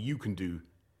and what you can do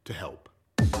to help.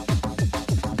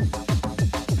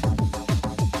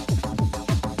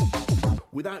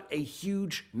 Without a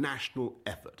huge national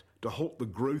effort to halt the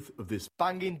growth of this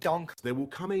banging donk, there will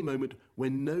come a moment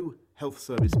when no health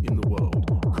service in the world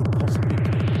could possibly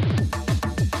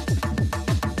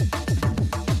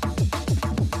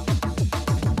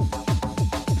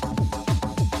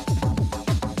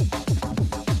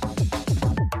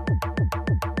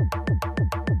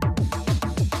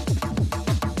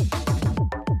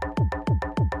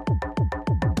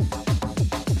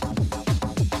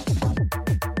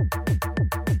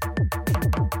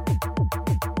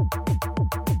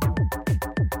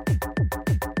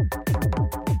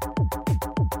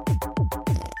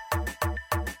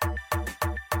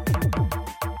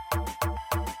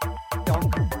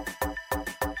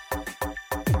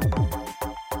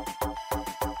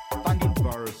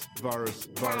virus.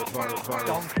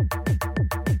 Donk.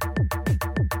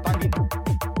 Banging.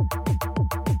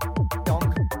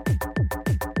 Donk.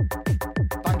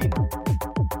 Banging.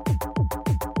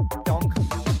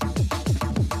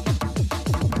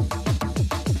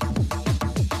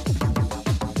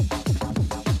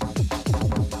 Donk.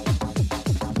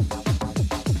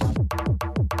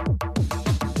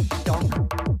 Donk.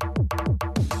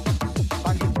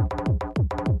 Banging.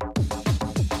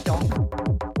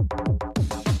 Donk.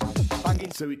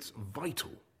 So it's vital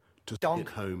to stay at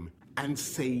home and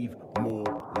save more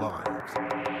lives.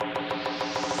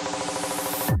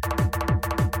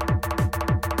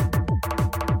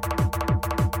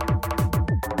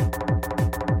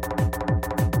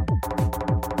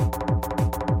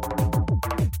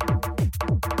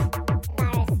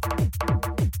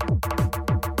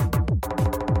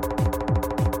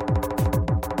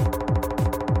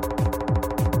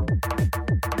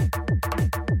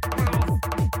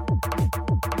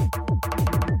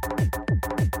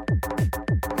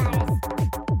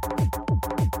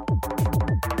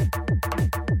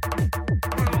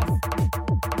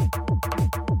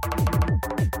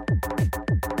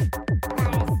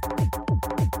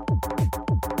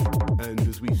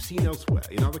 Seen elsewhere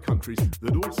in other countries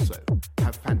that also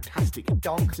have fantastic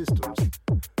donk systems.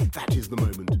 That is the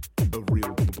moment of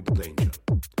real danger.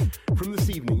 From this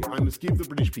evening, I must give the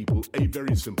British people a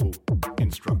very simple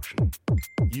instruction.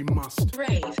 You must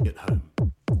get home.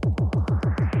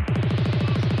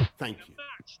 Thank you.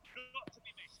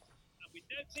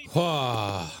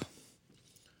 Wow.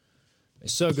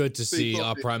 It's so good to see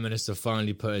our Prime Minister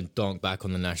finally putting donk back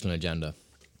on the national agenda.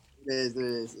 It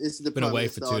is. It's the been away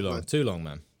for too long,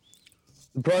 man.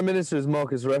 The Prime Minister is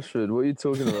Marcus Rashford. What are you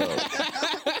talking about?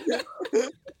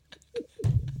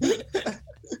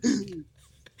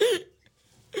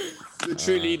 The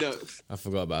true leader. I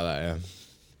forgot about that, yeah.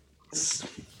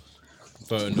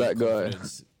 That guy.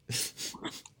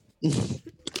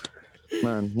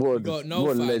 Man, what a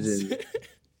legend.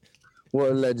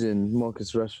 What a legend,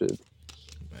 Marcus Rashford.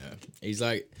 Yeah. He's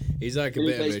like a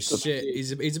bit of a shit.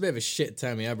 He's a bit of a shit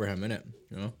Tammy Abraham, innit?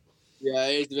 You know?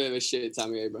 Yeah, he's a bit of a shit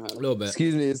Tammy Abraham. A little bit.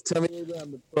 Excuse me, is Tammy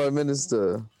Abraham the Prime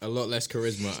Minister? A lot less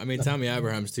charisma. I mean, Tammy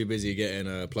Abraham's too busy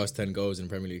getting plus 10 goals in the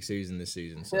Premier League season this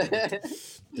season. So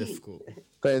difficult.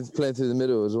 Playing through the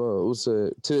middle as well. Also,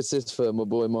 2 assists for my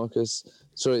boy Marcus.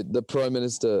 Sorry, the Prime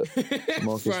Minister,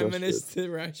 Marcus Prime Rashford. Minister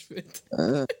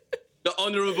Rashford. The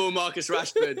Honourable Marcus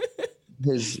Rashford.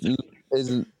 His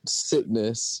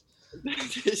sickness.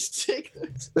 His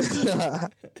sickness.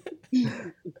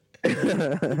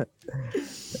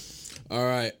 All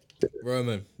right,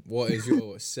 Roman, what is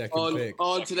your second pick?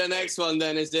 On to the next one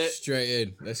then, is it? Straight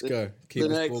in. Let's go. Keep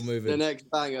this ball moving. The next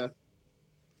banger.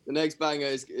 The next banger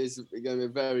is going to be a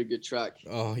very good track.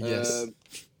 Oh, yes.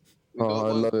 I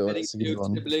love it when it's a good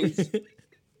one. Siblings,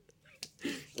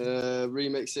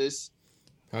 remixes.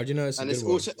 How do you know it's a good one?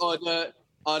 Also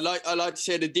I'd like to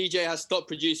say the DJ has stopped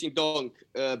producing donk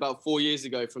about 4 years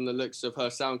ago from the looks of her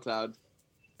SoundCloud.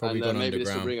 Probably and gone maybe underground.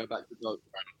 this will bring her back to donk.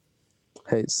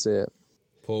 Hate to see it.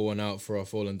 Pour one out for our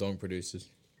fallen donk producers.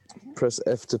 Press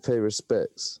F to pay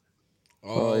respects.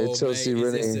 Oh, yeah, Chelsea mate,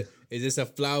 Rennie. is this a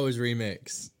Flowers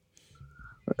remix?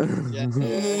 Yeah.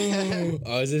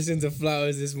 I was listening to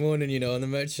Flowers this morning, you know, on the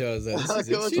Metro. I was like, this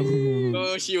is a tune. Of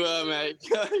course you were, mate.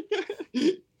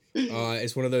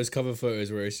 It's one of those cover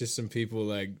photos where it's just some people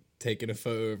like taking a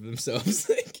photo of themselves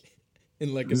like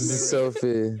in like a mirror.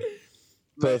 Selfie.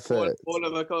 Perfect. All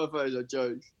of our cover photos are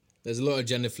jokes. There's a lot of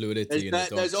gender fluidity in the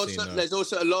There's donk scene, also though. there's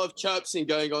also a lot of chirping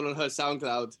going on her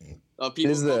SoundCloud.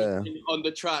 People Is there? on the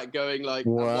track going like,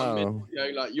 Wow. at 1 minute,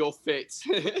 going like, you're fit.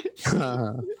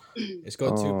 It's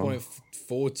got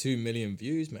 2.42 million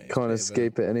views, mate. It's a Can't bit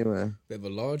escape it anywhere. Bit of a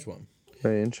large one.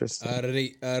 Very interesting.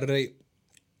 Alright,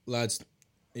 lads,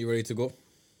 are you ready to go?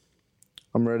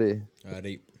 I'm ready.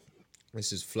 Alright,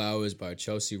 this is Flowers by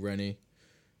Chelsea Rennie.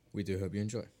 We do hope you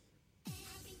enjoy.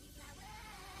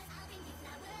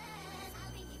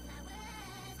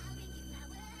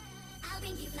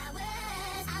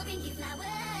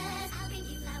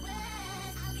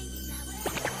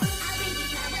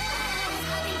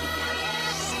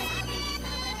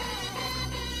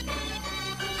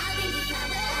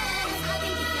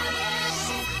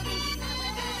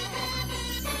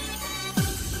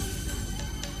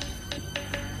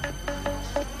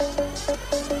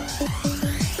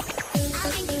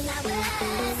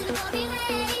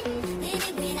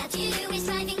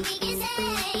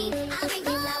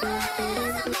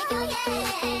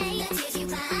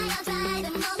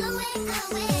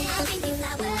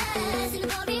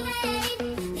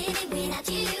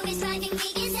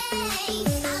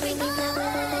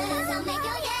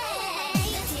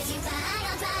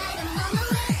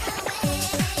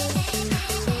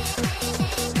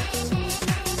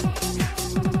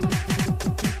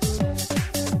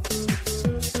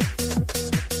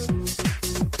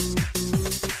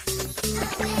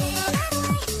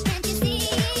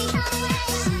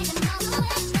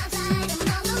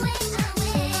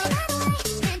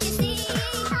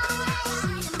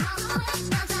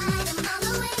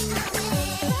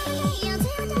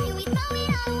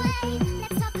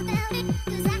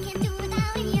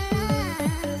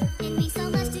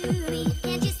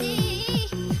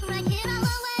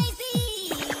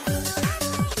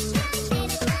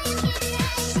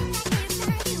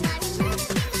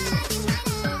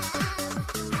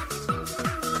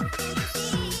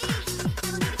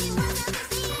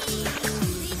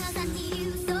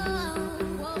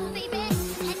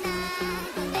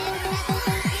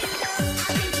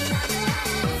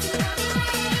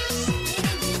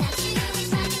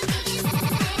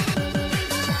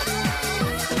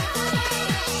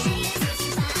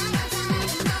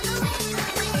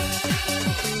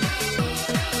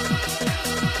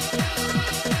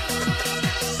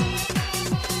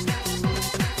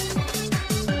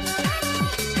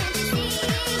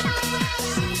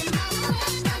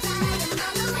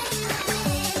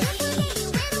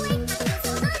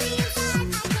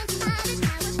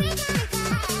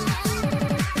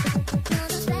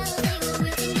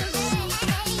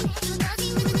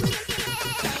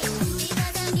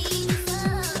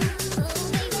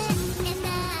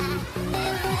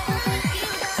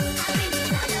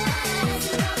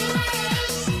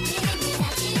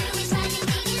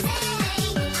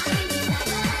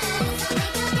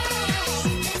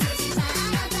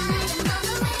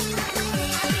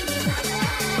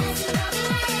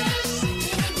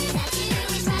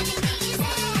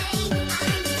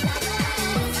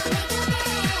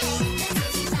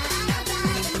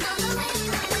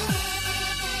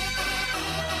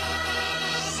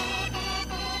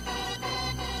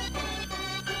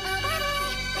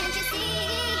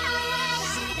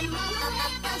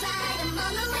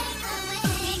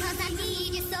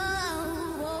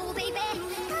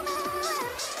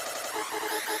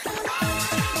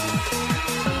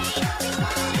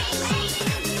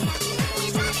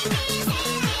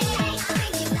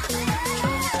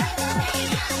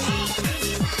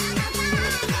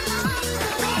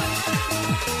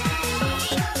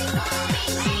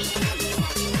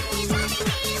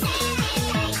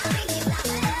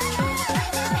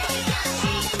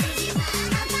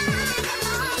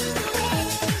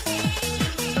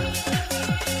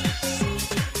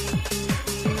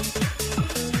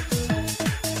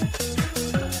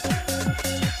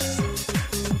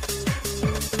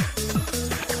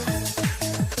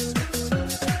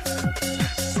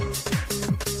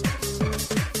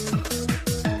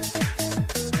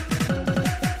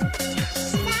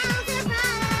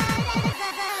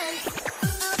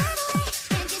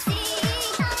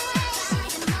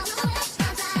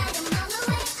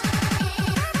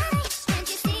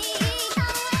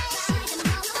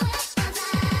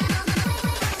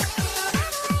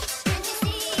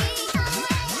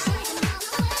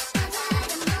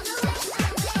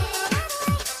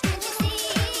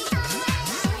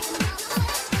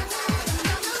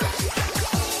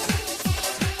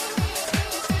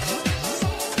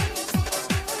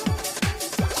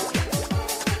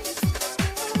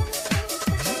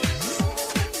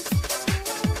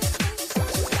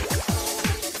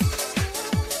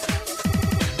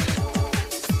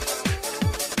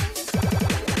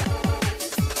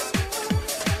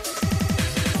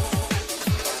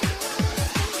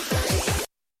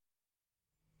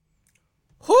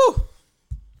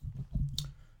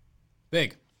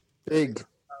 Big. Big.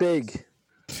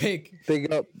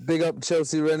 Big up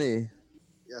Chelsea Rennie.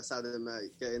 Yes, Adam,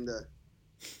 mate. Get in there.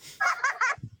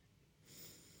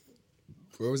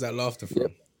 Where was that laughter from?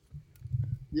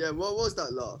 Yeah, what was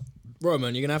that laugh? Bro,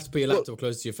 man, you're going to have to put your laptop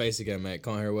close to your face again, mate.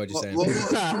 Can't hear a word you're saying.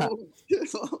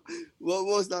 What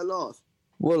was that laugh?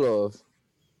 What laugh?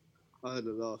 I heard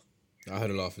a laugh. I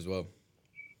heard a laugh as well.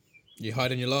 You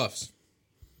hiding your laughs?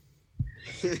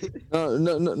 No,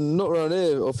 not around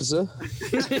here, officer.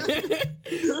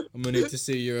 I'm going to need to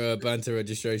see your banter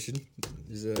registration.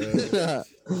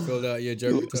 Filled out your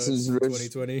joke returns for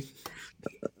 2020.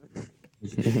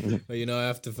 But you know, I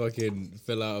have to fucking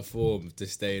fill out a form to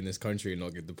stay in this country and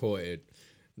not get deported.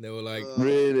 And they were like,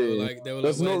 really? They were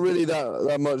That's like, not really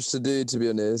that much to do, to be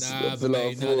honest. Nah, but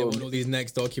mate, they want all these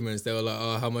next documents. They were like,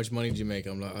 oh, how much money do you make?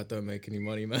 I'm like, I don't make any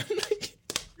money, man.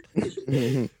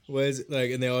 Where's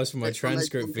like, and they asked for my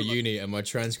transcript for uni, and my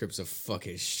transcript's a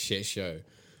fucking shit show.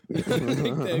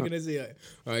 They're gonna see, like,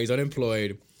 all right, he's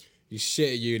unemployed, he's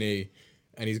shit at uni,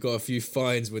 and he's got a few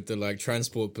fines with the like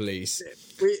transport police.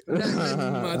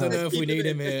 I don't know if we need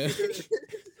him here.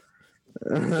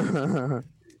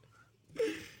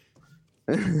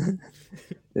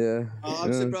 Yeah.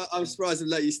 I'm surprised they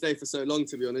let you stay for so long,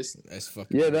 to be honest. That's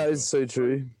fucking. Yeah, that is so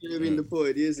true. You've been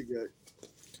deported years ago.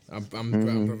 I'm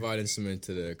providing something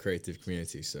to the creative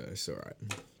community, so it's all right.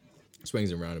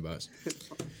 Swings and roundabouts.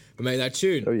 But mate, that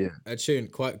tune,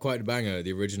 quite a banger,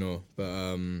 the original. But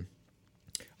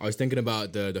I was thinking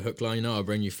about the hook line. You know, I'll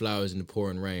bring you flowers in the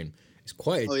pouring rain. It's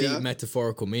quite a deep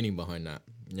metaphorical meaning behind that.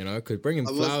 You know, because bringing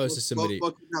flowers to somebody.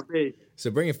 What could that be?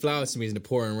 So bringing flowers to somebody in the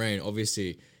pouring rain,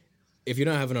 obviously, if you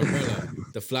don't have an umbrella,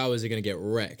 the flowers are gonna get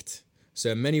wrecked. So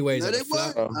in many ways, No, they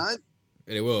won't, man.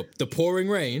 It will. The pouring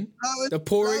rain. The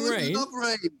pouring rain.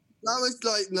 Flowers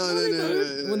like no.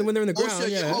 When they're in the ground, also,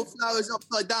 you hold flowers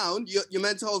upside down. You're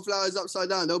meant to hold flowers upside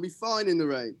down. They'll be fine in the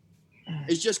rain.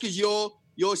 It's just because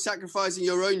you're sacrificing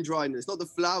your own dryness, not the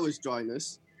flowers'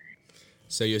 dryness.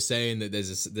 So you're saying that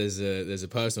there's a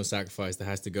personal sacrifice that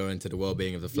has to go into the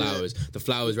well-being of the flowers. Yeah. The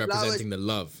flowers representing the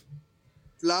love.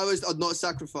 Flowers are not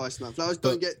sacrificed, man. Flowers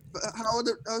don't get.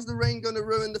 How's the rain going to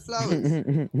ruin the flowers?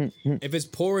 If it's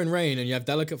pouring rain and you have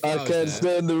delicate flowers, I can't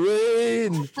stand the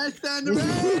rain. I can't stand the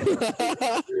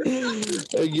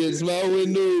rain. Against my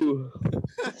window.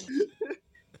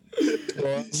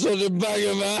 Oh, such a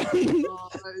banger, man.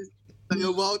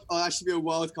 That should be a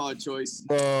wild card choice.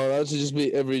 Oh, that should just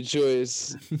be every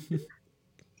choice.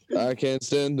 I can't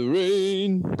stand the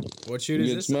rain. What tune is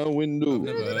this? Against my window. I've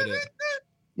never heard it.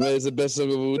 Man, it's the best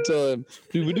song of all time.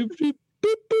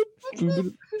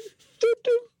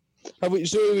 Have we?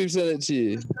 Surely we've sent it to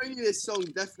you. I've shown you this song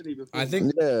definitely before. I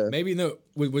think maybe no.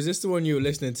 Was this the one you were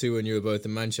listening to when you were both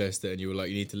in Manchester and you were like,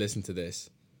 you need to listen to this?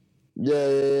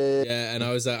 Yeah. And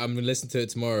I was like, I'm gonna listen to it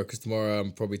tomorrow because tomorrow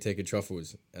I'm probably taking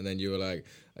truffles. And then you were like,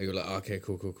 okay,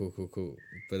 cool.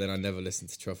 But then I never listened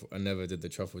to truffle. I never did the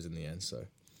truffles in the end. So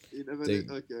you never did.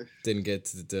 Okay. Didn't get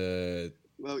to the.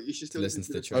 Well, you should still listen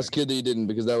to the track. That's good that you didn't,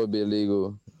 because that would be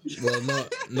illegal. Well,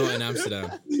 not in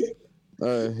Amsterdam.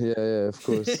 Oh yeah, of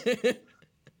course.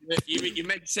 You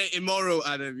meant to say immoral,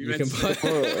 Adam. You can buy.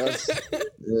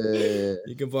 Yeah.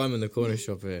 You can buy them in the corner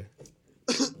shop here.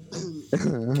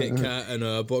 Kit Kat and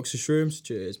a box of shrooms.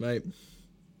 Cheers, mate.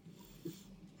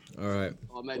 All right.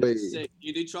 Oh, mate, that's sick.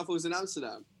 You do truffles in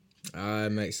Amsterdam? I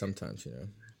make sometimes, you know.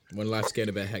 When life's getting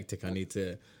a bit hectic, I need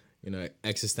to, you know,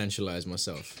 existentialize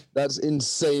myself. That's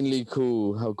insanely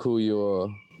cool. How cool you are.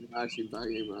 You're actually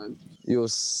banging, man. You're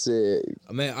sick.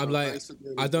 I mean, I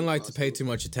don't like to pay too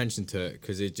much attention to it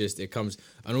because it comes,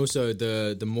 and also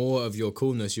the more of your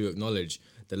coolness you acknowledge,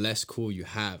 the less cool you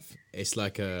have. It's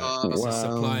like a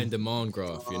supply and demand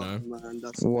graph, you know. Man,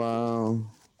 that's wow.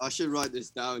 I should write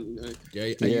this down, you know.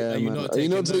 Are you not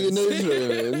taking notes,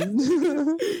 man?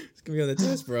 It's gonna be on the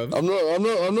test, bro. I'm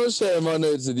not sharing my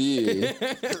notes with you.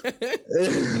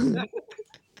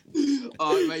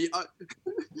 Oh, mate,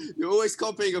 you're always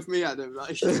copying of me, Adam.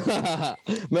 Like. Man,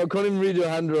 I can't even read your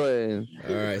handwriting.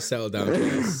 All right, settle down,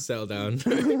 guys. Settle down.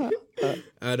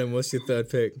 Adam, what's your third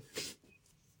pick?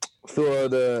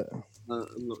 Thought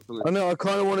I'm not coming. I know, I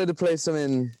kind of wanted to play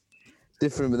something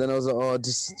different, but then I was like, I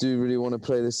just do really want to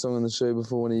play this song on the show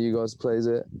before one of you guys plays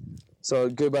it. So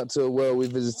I'd go back to a well we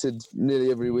visited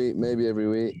nearly every week, maybe every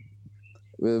week,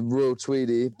 with Royal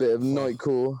Tweedy, bit of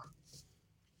Nightcore.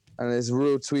 And it's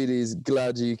Royal Tweedy's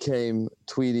Glad You Came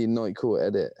Tweedy Nightcore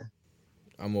edit.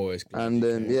 I'm always glad. And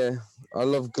then, I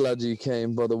love Glad You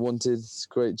Came by The Wanted. It's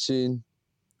a great tune.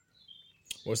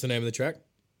 What's the name of the track?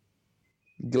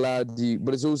 Glad You,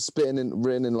 but it's all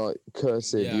written in like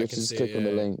cursive. Yeah, you I have can to just see click on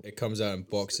the link. It comes out in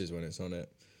boxes when it's on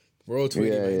it. Royal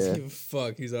Tweety, Yeah, man. yeah. Give a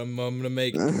fuck. He's like, I'm gonna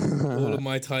make all of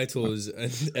my titles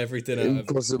and everything out of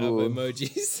Impossible.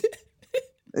 emojis.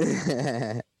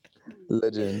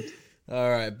 Legend. All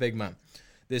right, big man.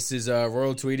 This is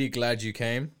Royal Tweety. Glad you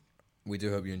came. We do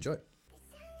hope you enjoy.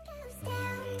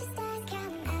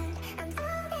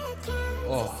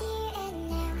 Oh.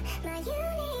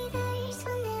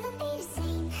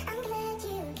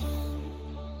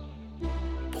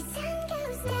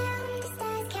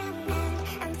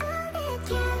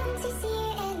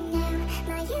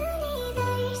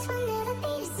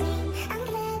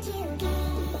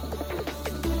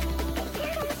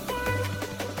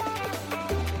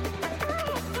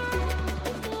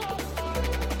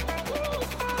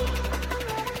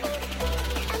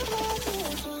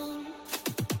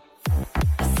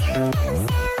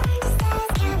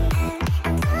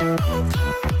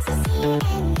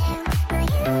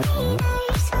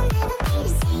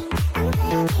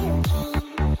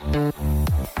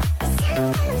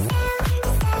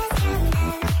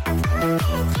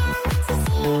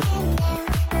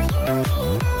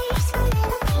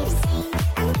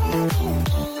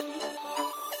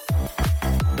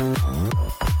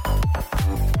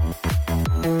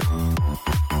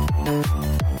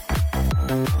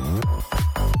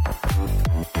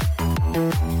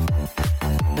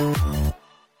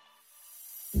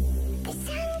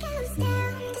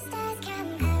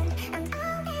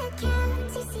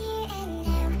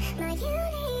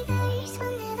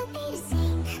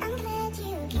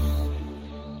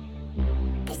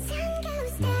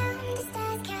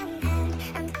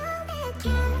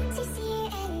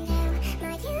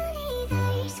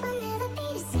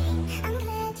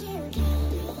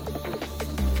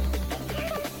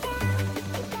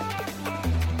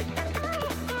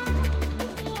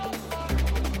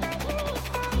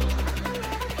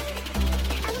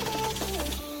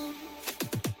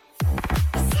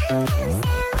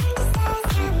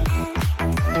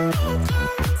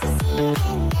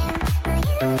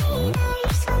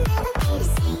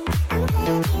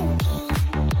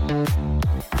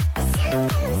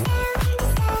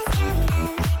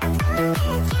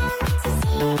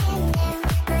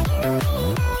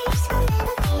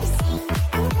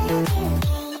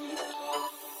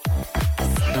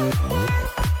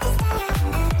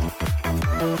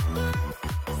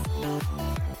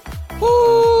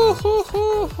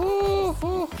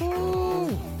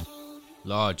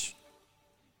 Large.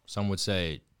 Some would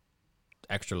say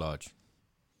extra large.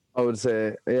 I would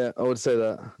say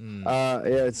that.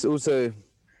 Yeah, it's also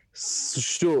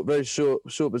short, very short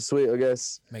but sweet, I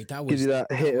guess. Mate, that gives was, you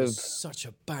that hit of such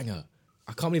a banger.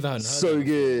 I can't believe I hadn't heard so that.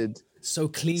 good, So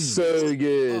clean. so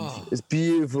good. Oh. It's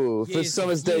beautiful for Years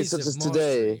summer's of- day years such of as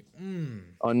today. mastery.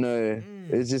 I know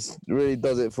it just really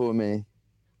does it for me.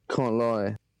 Can't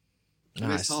lie. I missed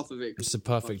Nice. half of it. It's a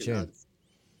perfect Fucking tune. ads.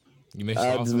 You missed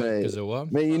half Ads, of it mate. because of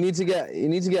what? Mate, you need to get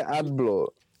ad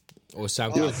block. Or Oh,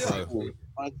 SoundCloud I Pro. did.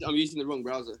 I'm using the wrong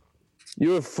browser.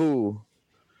 You're a fool.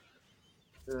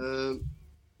 Well,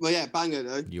 yeah, banger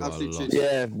though. You are Absolute lost.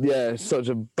 tune. Yeah, such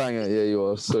a banger. Yeah, you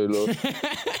are so lost.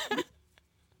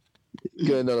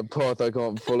 Going down a path I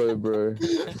can't follow, bro.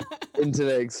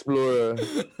 Internet Explorer.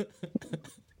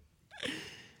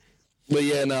 But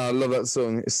yeah, no, I love that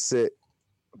song. It's sick.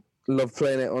 Love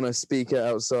playing it on a speaker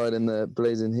outside in the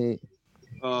blazing heat.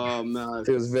 Oh man,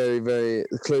 It was very, very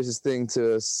the closest thing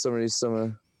to a summery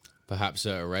summer. Perhaps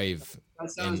at a rave that in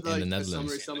sounds the like a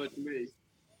Netherlands. summer to me.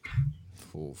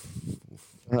 Oof.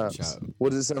 Perhaps. Shout. What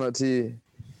does it sound like to you?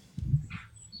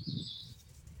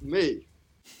 Me.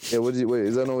 Yeah, what did you wait?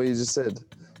 Is that not what you just said?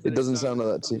 It doesn't sound like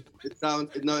that to you.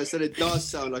 It said it does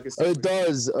sound like a. Oh, it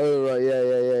does. Oh, right.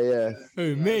 Yeah.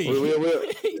 Who, me?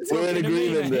 We're in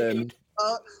agreement then.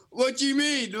 What do you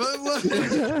mean?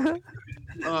 What?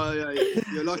 Oh yeah,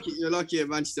 you're lucky. You're lucky. At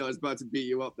Manchester, I was about to beat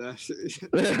you up there.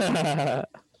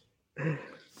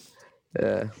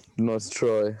 Yeah, nice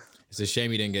try. It's a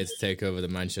shame you didn't get to take over the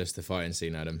Manchester fighting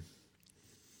scene, Adam.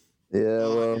 Yeah,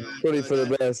 well, yeah, probably no, for the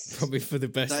that- best. Probably for the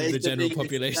best That of is the general biggest-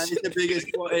 population. That is the biggest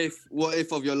what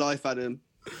if of your life, Adam.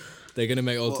 They're gonna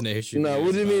make alternate history. No, videos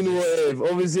what do you about mean? What this. if?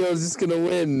 Obviously, I was just gonna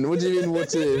win. What do you mean?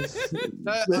 What if?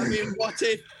 No, I mean,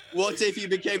 what if you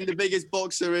became the biggest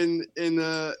boxer in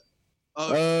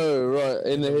Oh, right,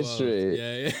 in the World. history.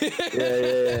 Yeah.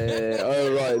 Yeah.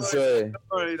 Oh, right. Sorry.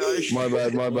 Sorry, no. My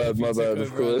bad. What if you Of took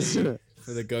over course. Adam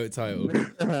for the GOAT title.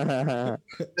 yeah,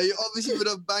 No, you obviously would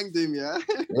have banged him, yeah.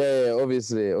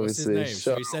 obviously. What's his name? Should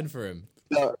Shout we send for him?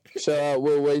 out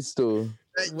Will Wastell.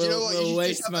 Hey, do you know what? Will You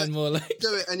Waste just man more like.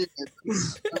 do it anyway.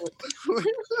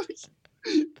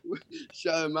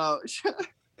 Shout him out.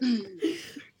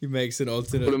 He makes an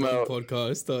alternate Put him out.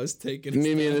 podcast, starts taking.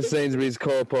 Meet me in the Sainsbury's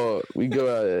car park. We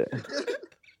go at it.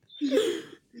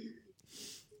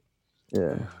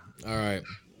 Yeah, All right,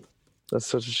 that's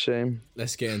such a shame.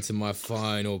 let's get into my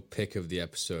final pick of the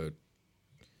episode.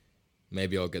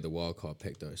 Maybe I'll get the wild card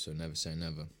pick though, so never say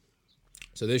never.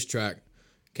 So this track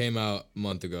came out a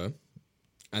month ago,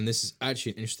 and this is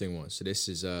actually an interesting one. So this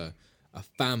is a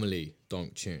family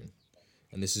donk tune,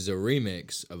 and this is a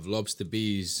remix of Lobster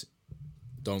B's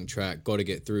donk track "Gotta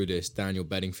Get Through This" Daniel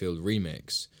Bedingfield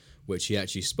remix, which he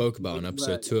actually spoke about on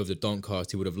episode 2 of the Donkcast.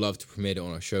 He would have loved to premiere it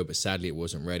on our show, but sadly it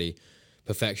wasn't ready.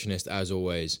 Perfectionist as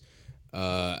always.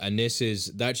 And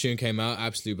that tune came out,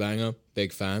 absolute banger,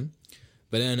 big fan.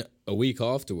 But then a week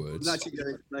afterwards... I was actually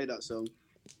going to play that song.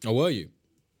 Oh, were you?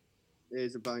 It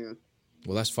is a banger.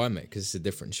 Well, that's fine, mate, because it's a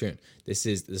different tune. This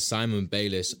is the Simon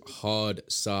Bayliss hard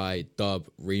side dub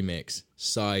remix,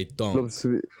 side donk.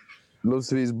 Loves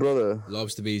to be his brother.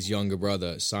 Lobster B's younger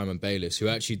brother, Simon Bayliss, who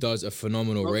actually does a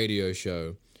phenomenal radio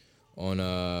show on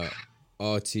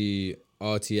RTM-FM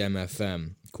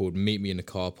called Meet Me in the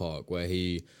Car Park, where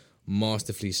he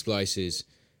masterfully splices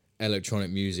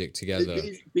electronic music together.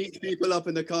 Beats people up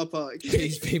in the car park.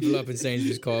 Beats people up in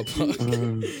Sainsbury's car park.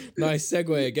 Nice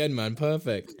segue again, man.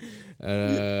 Perfect.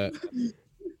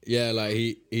 Yeah, like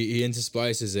he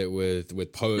intersplices it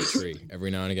with poetry every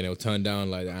now and again. He'll turn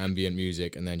down like the ambient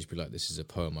music and then just be like, "This is a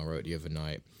poem I wrote the other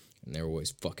night," and they're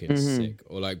always fucking sick.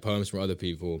 Or like poems from other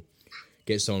people.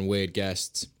 Gets on weird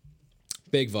guests.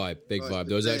 Big vibe.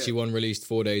 There was actually one released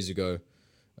 4 days ago,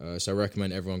 so I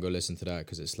recommend everyone go listen to that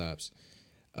because it slaps.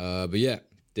 But yeah,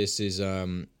 this is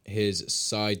his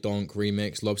Side Donk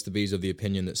remix. Lobster B's of the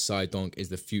opinion that Side Donk is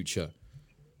the future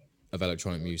of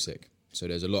electronic music. So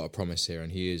there's a lot of promise here,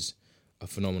 and he is a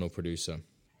phenomenal producer.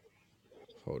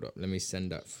 Hold up, let me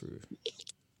send that through.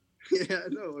 Yeah,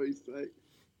 no worries, mate.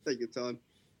 Take your time.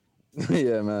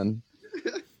 Yeah, man.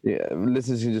 Yeah,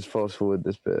 listeners can just fast forward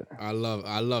this bit. I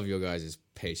love your guys'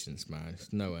 patience, man.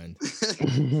 It's no end.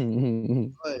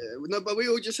 No, but we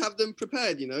all just have them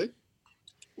prepared, you know?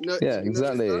 Yeah,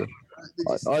 exactly.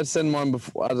 I send mine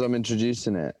before as I'm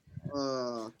introducing it.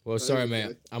 Well, sorry,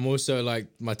 mate. I'm also like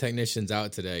my technician's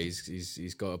out today.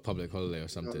 He's got a public holiday or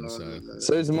something.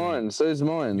 So is mine.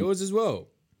 Yours as well.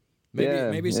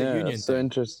 Maybe it's a union. So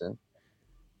interesting.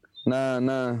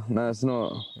 No, it's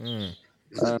not.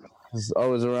 I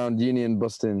was around union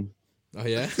busting. Oh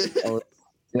yeah.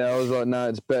 I was like,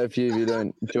 it's better for you if you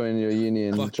don't join your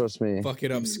union. Trust me. Fuck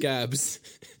it up, scabs.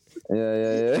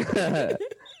 Yeah.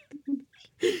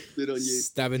 Good on you.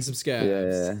 Stabbing some scabs.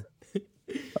 Yeah.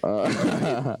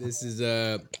 This is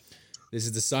the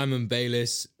Simon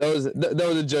Bayliss. That was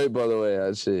a joke, by the way.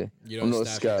 Actually, I'm not a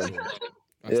scab.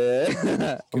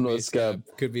 Yeah, I'm not a scab.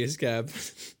 Could be a scab.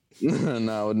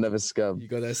 No, I would never scab. You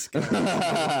got that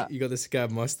scab. You got the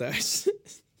scab mustache.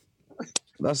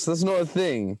 That's not a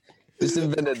thing. Just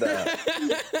invented that.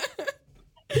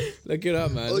 Look it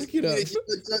up, man. Look it up.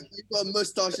 You got a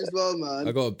mustache as well, man.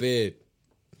 I got a beard.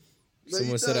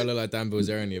 Someone said I look like Dan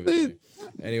Bilzerian the other day.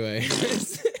 Anyway.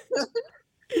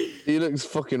 He looks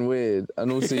fucking weird,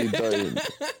 and also you don't.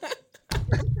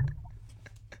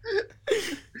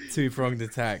 Two-pronged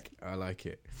attack. I like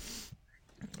it.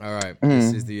 All right.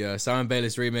 This is the Simon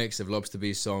Bayliss remix of Lobster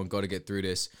B's song "Gotta Get Through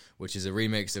This," which is a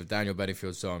remix of Daniel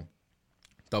Bedingfield's song.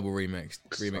 Double remix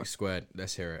squared.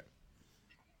 Let's hear it.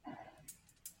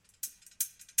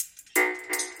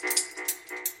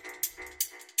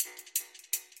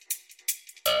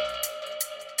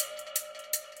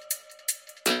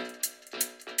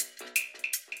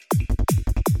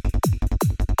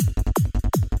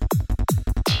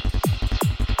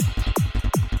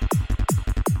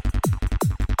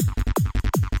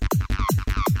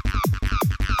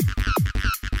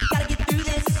 Gotta get through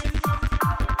this.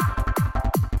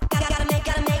 Gotta make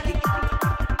it.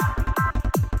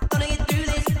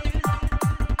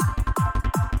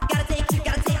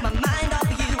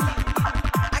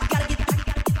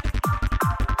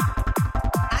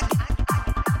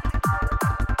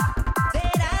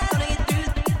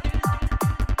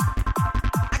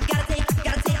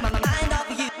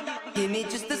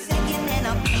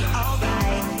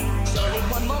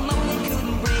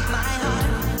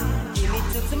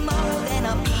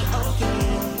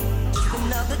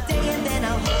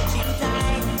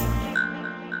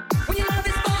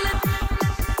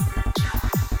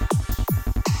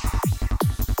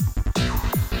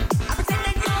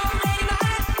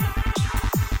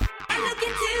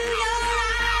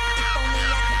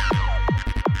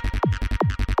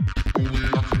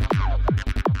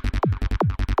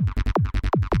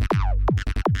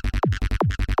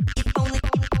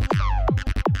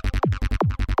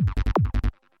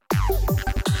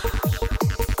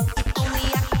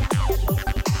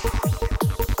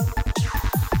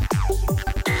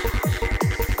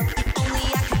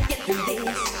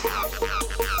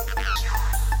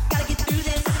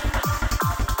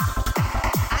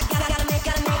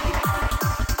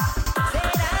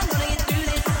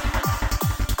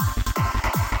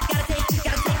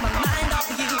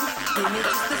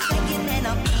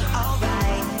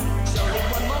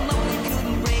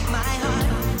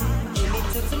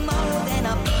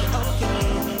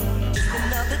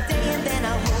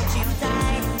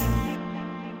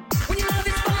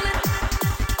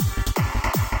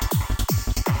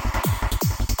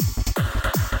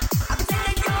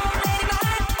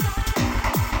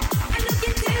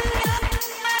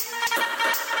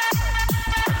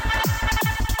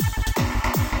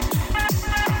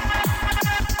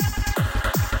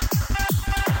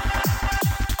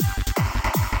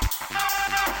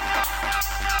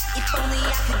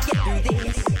 could get through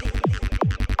this.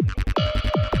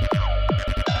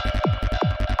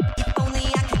 If only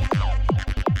I could.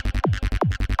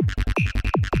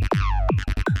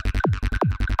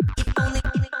 If only.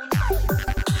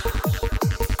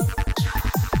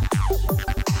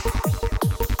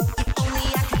 If only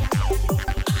I could.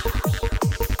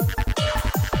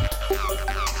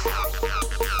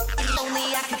 If only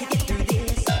I could get through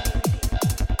this.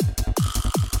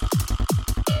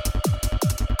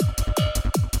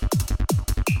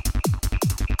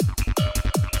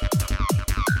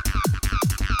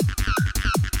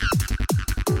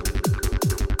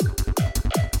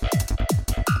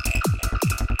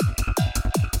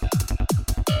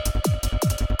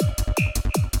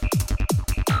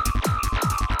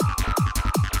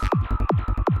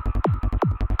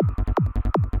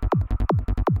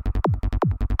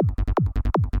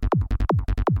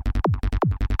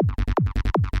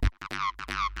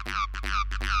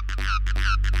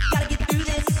 Gotta get through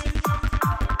this.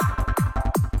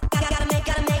 Gotta make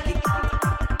it.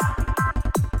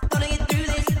 Gonna get through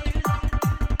this.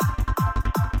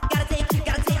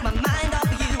 Gotta take my mind off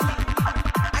of you.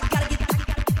 I gotta get.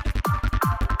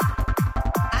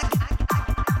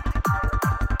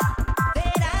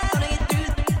 Gonna get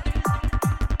through.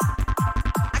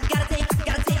 I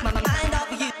gotta take my mind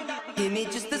off of you. Give me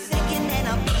just a second and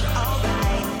I'll be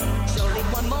alright. Surely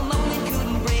one more moment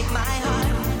couldn't break my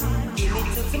heart. Give me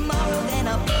till tomorrow, then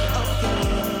I'll be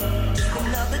okay. Just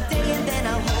another day and then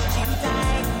I'll hold you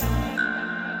tight.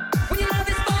 When your love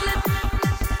is falling,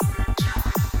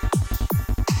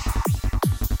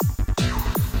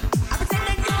 I pretend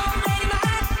that you're already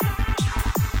mine.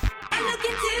 I look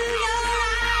into your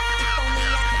eyes.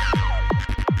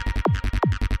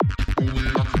 If only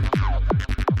I could.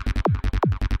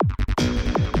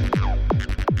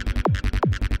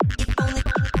 If only.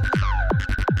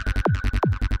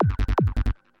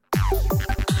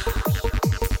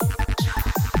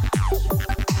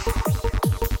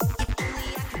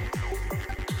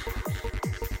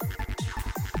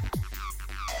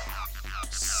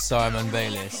 Simon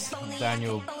Bayliss,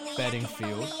 Daniel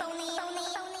Bedingfield,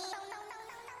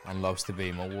 and Lobster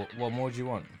Beam. What more do you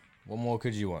want? What more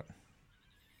could you want?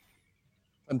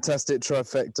 Fantastic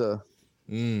trifecta.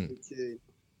 Okay.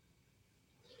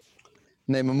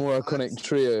 Name a more iconic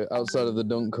trio outside of the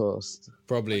Doncast.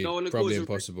 Probably I don't wanna cause a-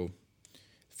 impossible.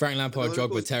 Frank Lampard, I don't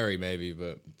wanna Drogba, Terry, maybe,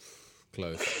 but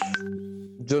close.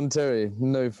 John Terry,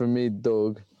 no from me,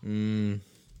 dog. That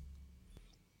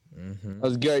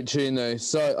was a great tune though.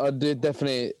 So I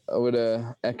would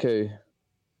echo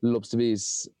Lobster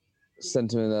B's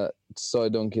sentiment that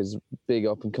Sidonk is big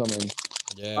up and coming.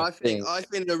 Yeah, I think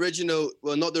the original,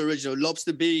 well, not the original,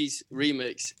 Lobster B's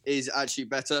remix is actually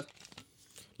better.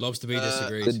 Lobster B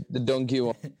disagrees. The donkey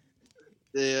one,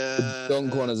 The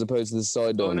donk one as opposed to the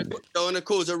side donk don't want to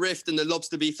cause a rift in the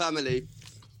Lobster B family.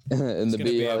 in It's the gonna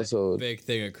B be a household. big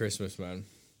thing at Christmas, man.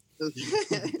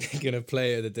 You're gonna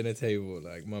play at the dinner table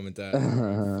like mum and dad.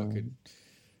 Fucking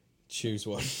choose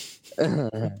one.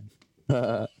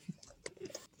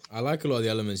 I like a lot of the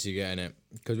elements you get in it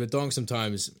because with donk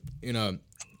sometimes, you know,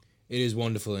 it is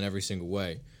wonderful in every single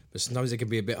way, but sometimes it can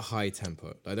be a bit high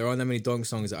tempo. Like there aren't that many donk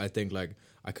songs that I think like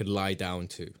I could lie down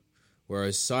to,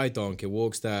 whereas side donk it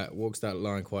walks that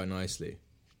line quite nicely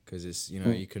because it's, you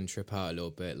know, you can trip out a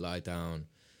little bit, lie down,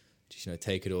 just, you know,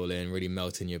 take it all in, really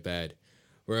melt in your bed.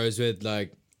 Whereas with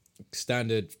like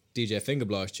standard DJ finger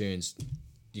blast tunes,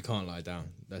 you can't lie down.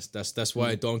 That's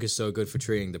why donk is so good for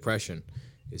treating depression.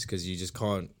 It's because you just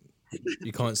can't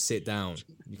sit down.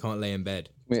 You can't lay in bed.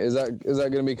 Wait, is that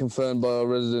going to be confirmed by our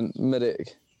resident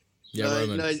medic? Yeah,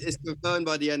 Roman. No, it's confirmed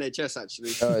by the NHS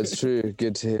actually. Oh, it's true.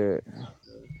 Good to hear it.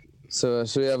 So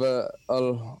should we have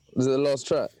is it the last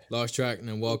track? Last track and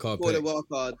then wildcard For the pick.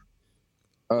 wildcard.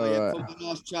 All Yeah, right. for the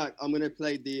last track, I'm gonna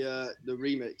play the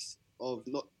remix of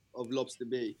Lobster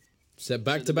B. Set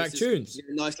back-to-back This is tunes.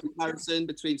 a nice comparison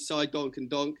between side donk and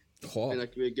donk. Oh, I think that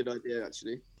could be a good idea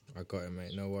actually. I got it,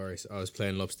 mate. No worries. I was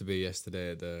playing Lobster B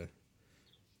yesterday at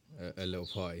a little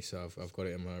party, so I've got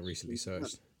it in my recently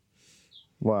searched.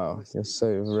 Wow, you're so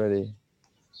ready,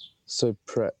 so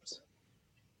prepped.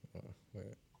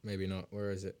 Wait, maybe not.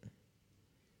 Where is it?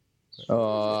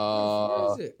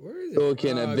 Oh, Where is it? Where is it?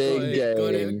 talking a big game. Got You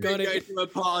it. didn't go to a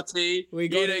party. We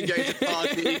got you didn't it. go to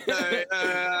party. No,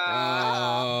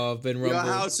 Oh, I've been your rumbled.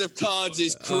 house of cards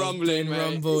is I've crumbling, been mate.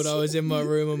 rumbled. I was in my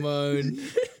room alone.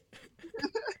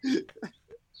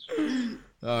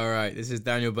 All right, this is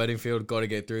Daniel Bedingfield. Got to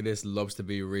get through this Lobster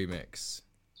B remix.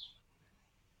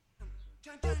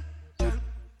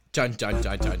 Chun chun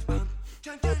chun chun.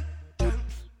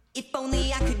 If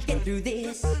only I could get through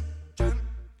this.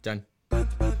 Chun.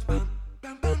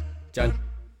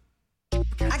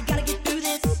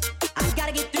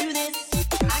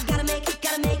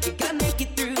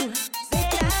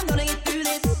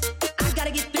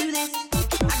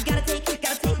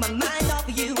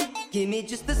 me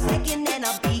just a second and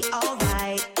I'll be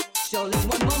alright. Surely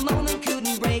one more moment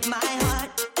couldn't break my heart.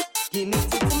 Give me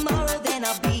till tomorrow, then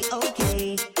I'll be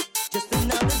okay. Just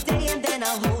another day and then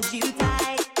I'll hold you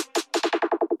tight.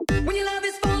 When your love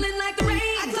is falling like the rain,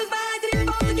 I close my eyes and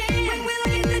it falls again. When will I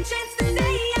get the chance to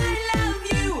say I love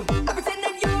you? I pretend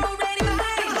that you're already mine.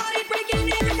 My heart is breaking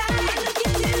every time I look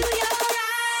into your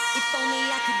eyes. If only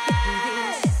I could get through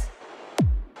this.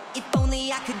 If only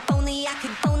I could, only I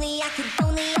could, only I could,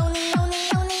 only.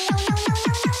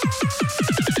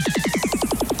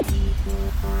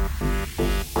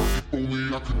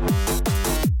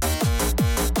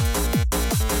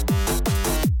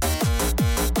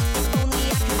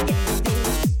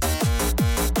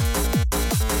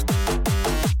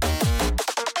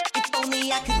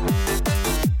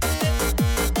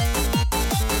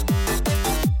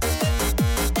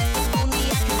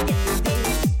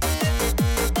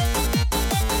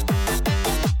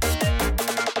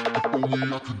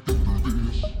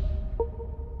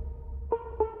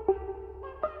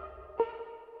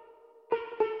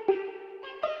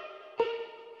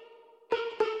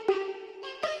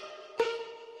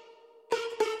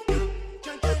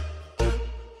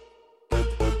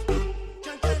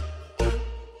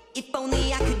 If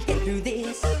only I could get through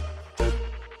this.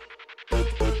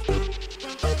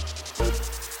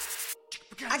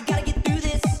 I gotta get through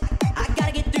this. I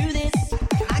gotta get through this.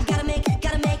 I gotta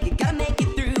make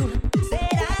it through. Said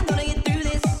I'm gonna get through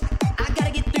this. I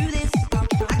gotta get through this.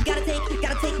 I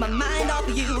gotta take my mind off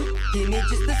of you. Give me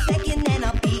just a second and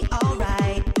I'll be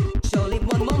alright. Surely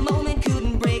one more moment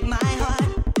couldn't break my heart.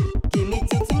 Give me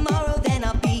till tomorrow, then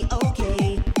I'll be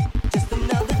okay. Just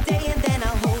another day and then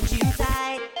I'll hold you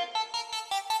tight.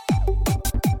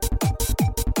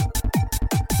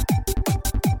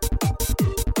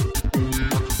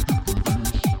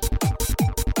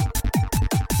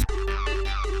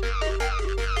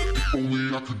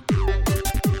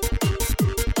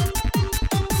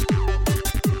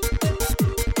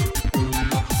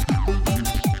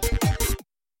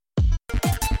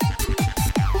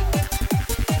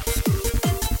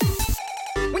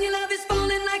 When your love is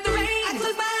falling like the rain, I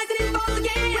close my eyes and it falls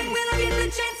again. When will I get the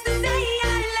chance to say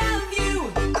I love you?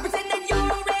 I pretend that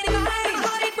you're already mine. My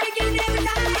heart is breaking every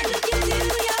time I look into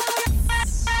your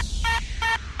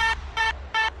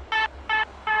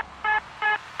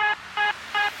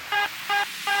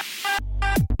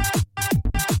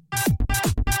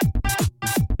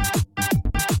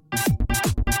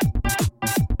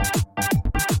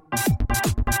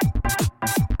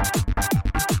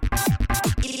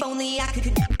If only I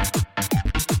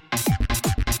could.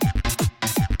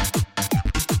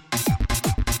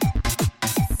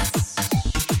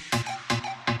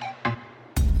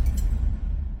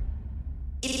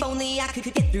 If only I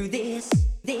could get through this.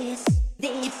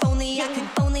 If only I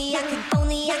could, only I could,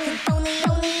 only I could,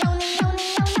 only.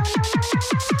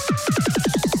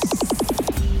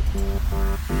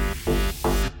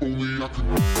 If only I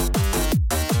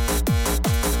could.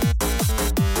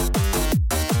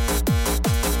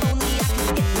 Only I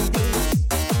could get through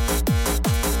this.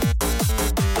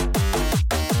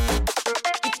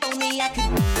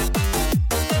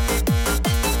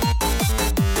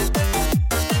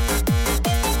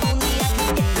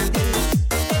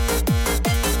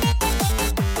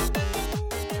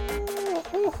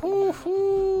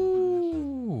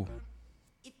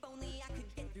 If only I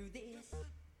could get through this.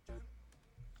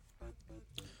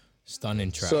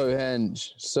 Stunning track. So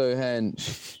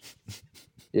hench.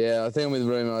 Yeah, I think I'm with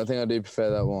Roman. I think I do prefer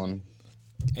that one.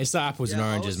 It's the apples and Yeah, I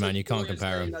oranges, was man. You can't always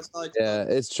compare saying them. that's like, Yeah,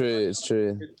 it's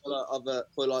true.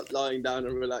 for like lying down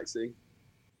and relaxing.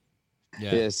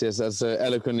 Yeah. Yes, that's so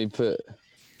eloquently put.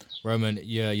 Roman,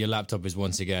 your laptop is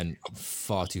once again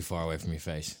far too far away from your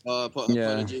face. Yeah.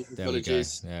 Apologies. There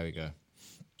Apologies. we go.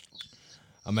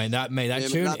 I mean that Yeah,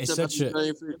 tune my is laptop such has been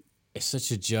going through- it's such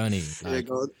a journey. Yeah, Like,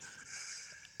 God.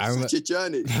 I remember Such a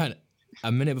journey.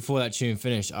 a minute before that tune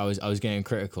finished, I was getting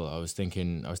critical. I was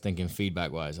thinking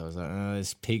feedback wise. I was like, oh,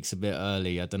 this peak's a bit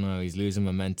early. I don't know. He's losing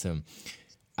momentum.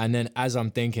 And then as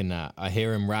I'm thinking that, I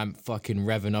hear him fucking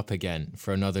revving up again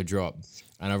for another drop,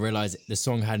 and I realized the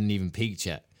song hadn't even peaked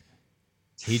yet.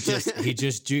 He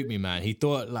just duped me, man. He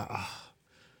thought like,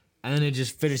 and then it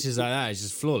just finishes like that. It's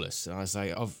just flawless. And I was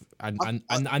like,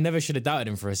 I never should have doubted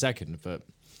him for a second, but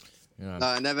you know. No,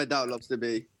 I never doubt Lobster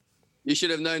B. You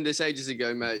should have known this ages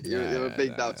ago, mate. You're a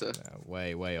big doubter.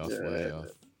 Way off.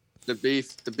 The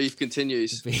beef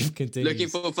continues. The beef continues. Looking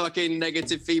for fucking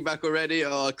negative feedback already?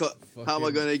 Oh, how am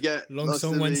I gonna get long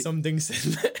song when something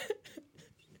said?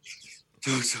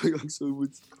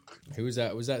 Who was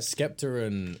that? Was that Skepta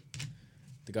and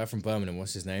the guy from Birmingham?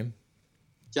 What's his name?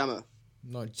 Jammer.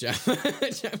 Not Jammer.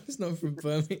 Jammer's not from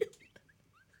Birmingham.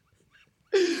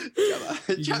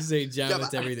 You just say Jammer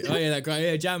to everything. Oh yeah, that guy.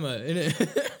 Yeah, Jammer,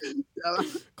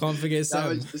 innit? Can't forget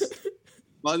Sam.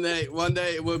 One day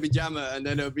it will be Jammer, and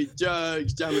then it'll be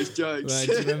jokes. Jammer's jokes. Right,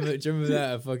 do you remember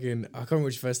that fucking? I can't remember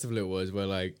which festival it was, where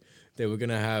like they were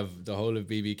gonna have the whole of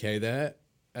BBK there,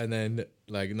 and then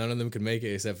like none of them could make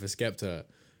it except for Skepta.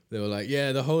 They were like,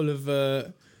 yeah, the whole of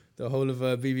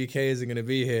BBK isn't gonna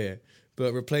be here,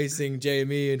 but replacing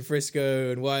JME and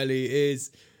Frisco and Wiley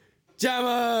is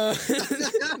Jammer.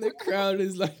 The crowd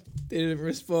is like, they didn't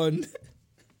respond.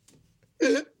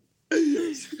 Who?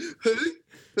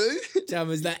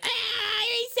 Jammer's like,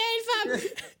 he said fuck.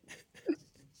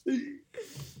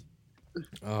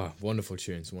 Oh, wonderful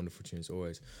tunes,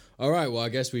 always. All right, well, I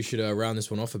guess we should round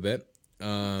this one off a bit. For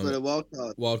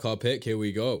the wildcard pick, here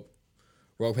we go.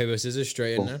 Rock, paper, scissors,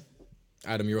 straight in there.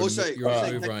 Adam, you're on the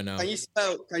move right now. Can you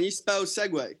spell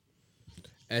Segway?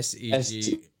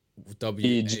 SEGWAY.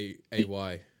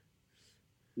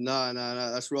 No,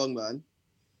 that's wrong, man.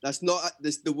 That's not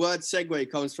this. The word Segway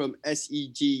comes from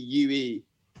SEGUE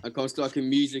and comes to like a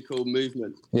musical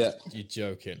movement. Yeah. You're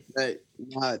joking. Hey,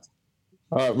 mad.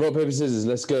 All right, rock, paper, scissors.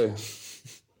 Let's go.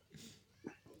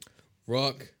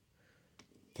 Rock,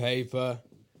 paper,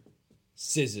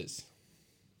 scissors.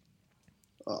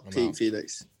 Oh, Pete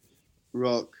Felix.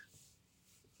 Rock,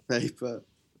 paper,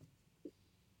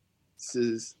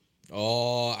 scissors.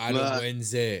 Oh, Adam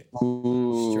wins it.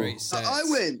 Ooh. Straight sets. I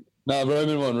win. No,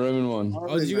 Roman won.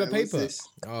 Oh, did you get paper?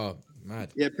 Oh,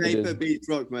 mad. Yeah, paper beats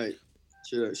rock, mate.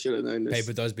 Should have known this.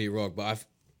 Paper does beat rock, but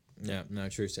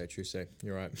true say.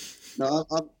 You're right. No,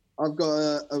 I've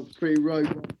got a pretty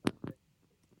rogue.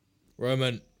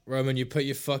 Roman, you put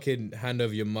your fucking hand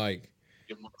over your mic.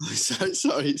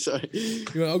 Sorry.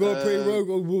 I've got a pretty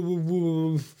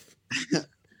rogue.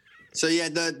 So yeah,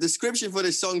 the description for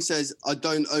this song says, I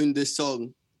don't own this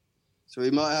song. So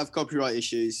we might have copyright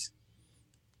issues.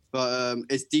 But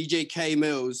it's DJ K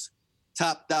Mills,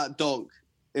 Tap That Donk,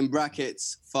 in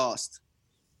brackets, fast.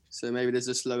 So maybe there's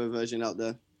a slower version out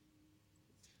there.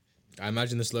 I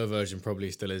imagine the slow version probably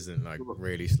still isn't like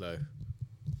really slow.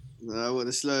 No, well,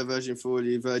 the slower version for all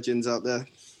you virgins out there.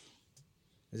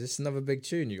 Is this another big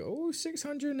tune? You go,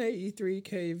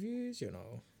 683k views,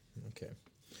 Okay.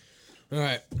 All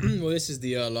right. Well, this is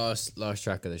the last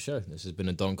track of the show. This has been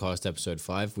a Doncast episode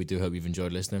 5. We do hope you've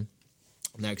enjoyed listening.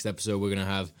 Next episode, we're going to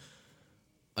have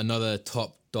another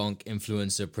top donk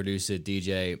influencer, producer,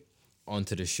 DJ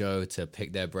onto the show to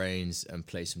pick their brains and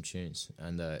play some tunes.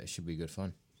 And it should be good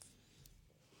fun.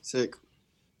 Sick.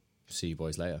 See you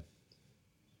boys later.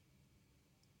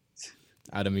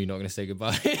 Adam, you're not going to say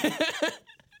goodbye?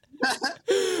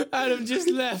 Adam just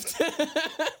left. I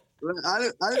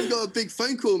got a big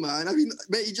phone call, man. I mean,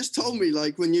 mate, you just told me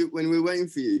like when we were waiting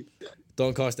for you.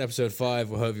 Doncast episode 5.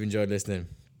 We hope you enjoyed listening.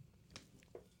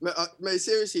 Mate,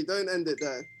 seriously, don't end it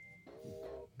there.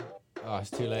 Oh, it's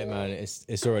too late, man.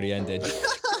 It's already ended.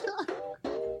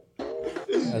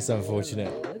 That's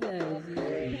unfortunate. Let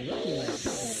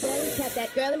me tap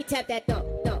that girl. Let me tap that dunk.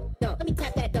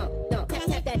 Tap that dunk. Let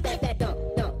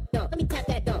me tap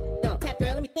that dunk. Tap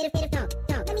girl. Let me hit it dunk.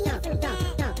 Let me tap that dunk.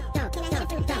 Let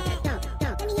me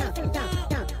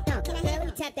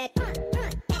tap that dunk.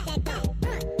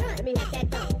 Let me hit that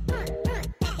dunk.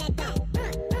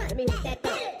 Let me hit that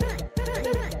dunk.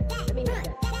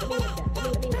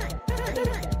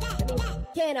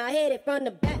 Can I hit it from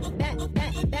the back?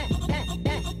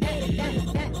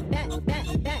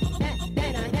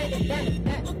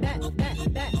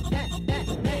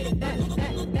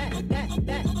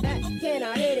 Can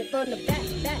I hit it from the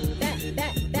back?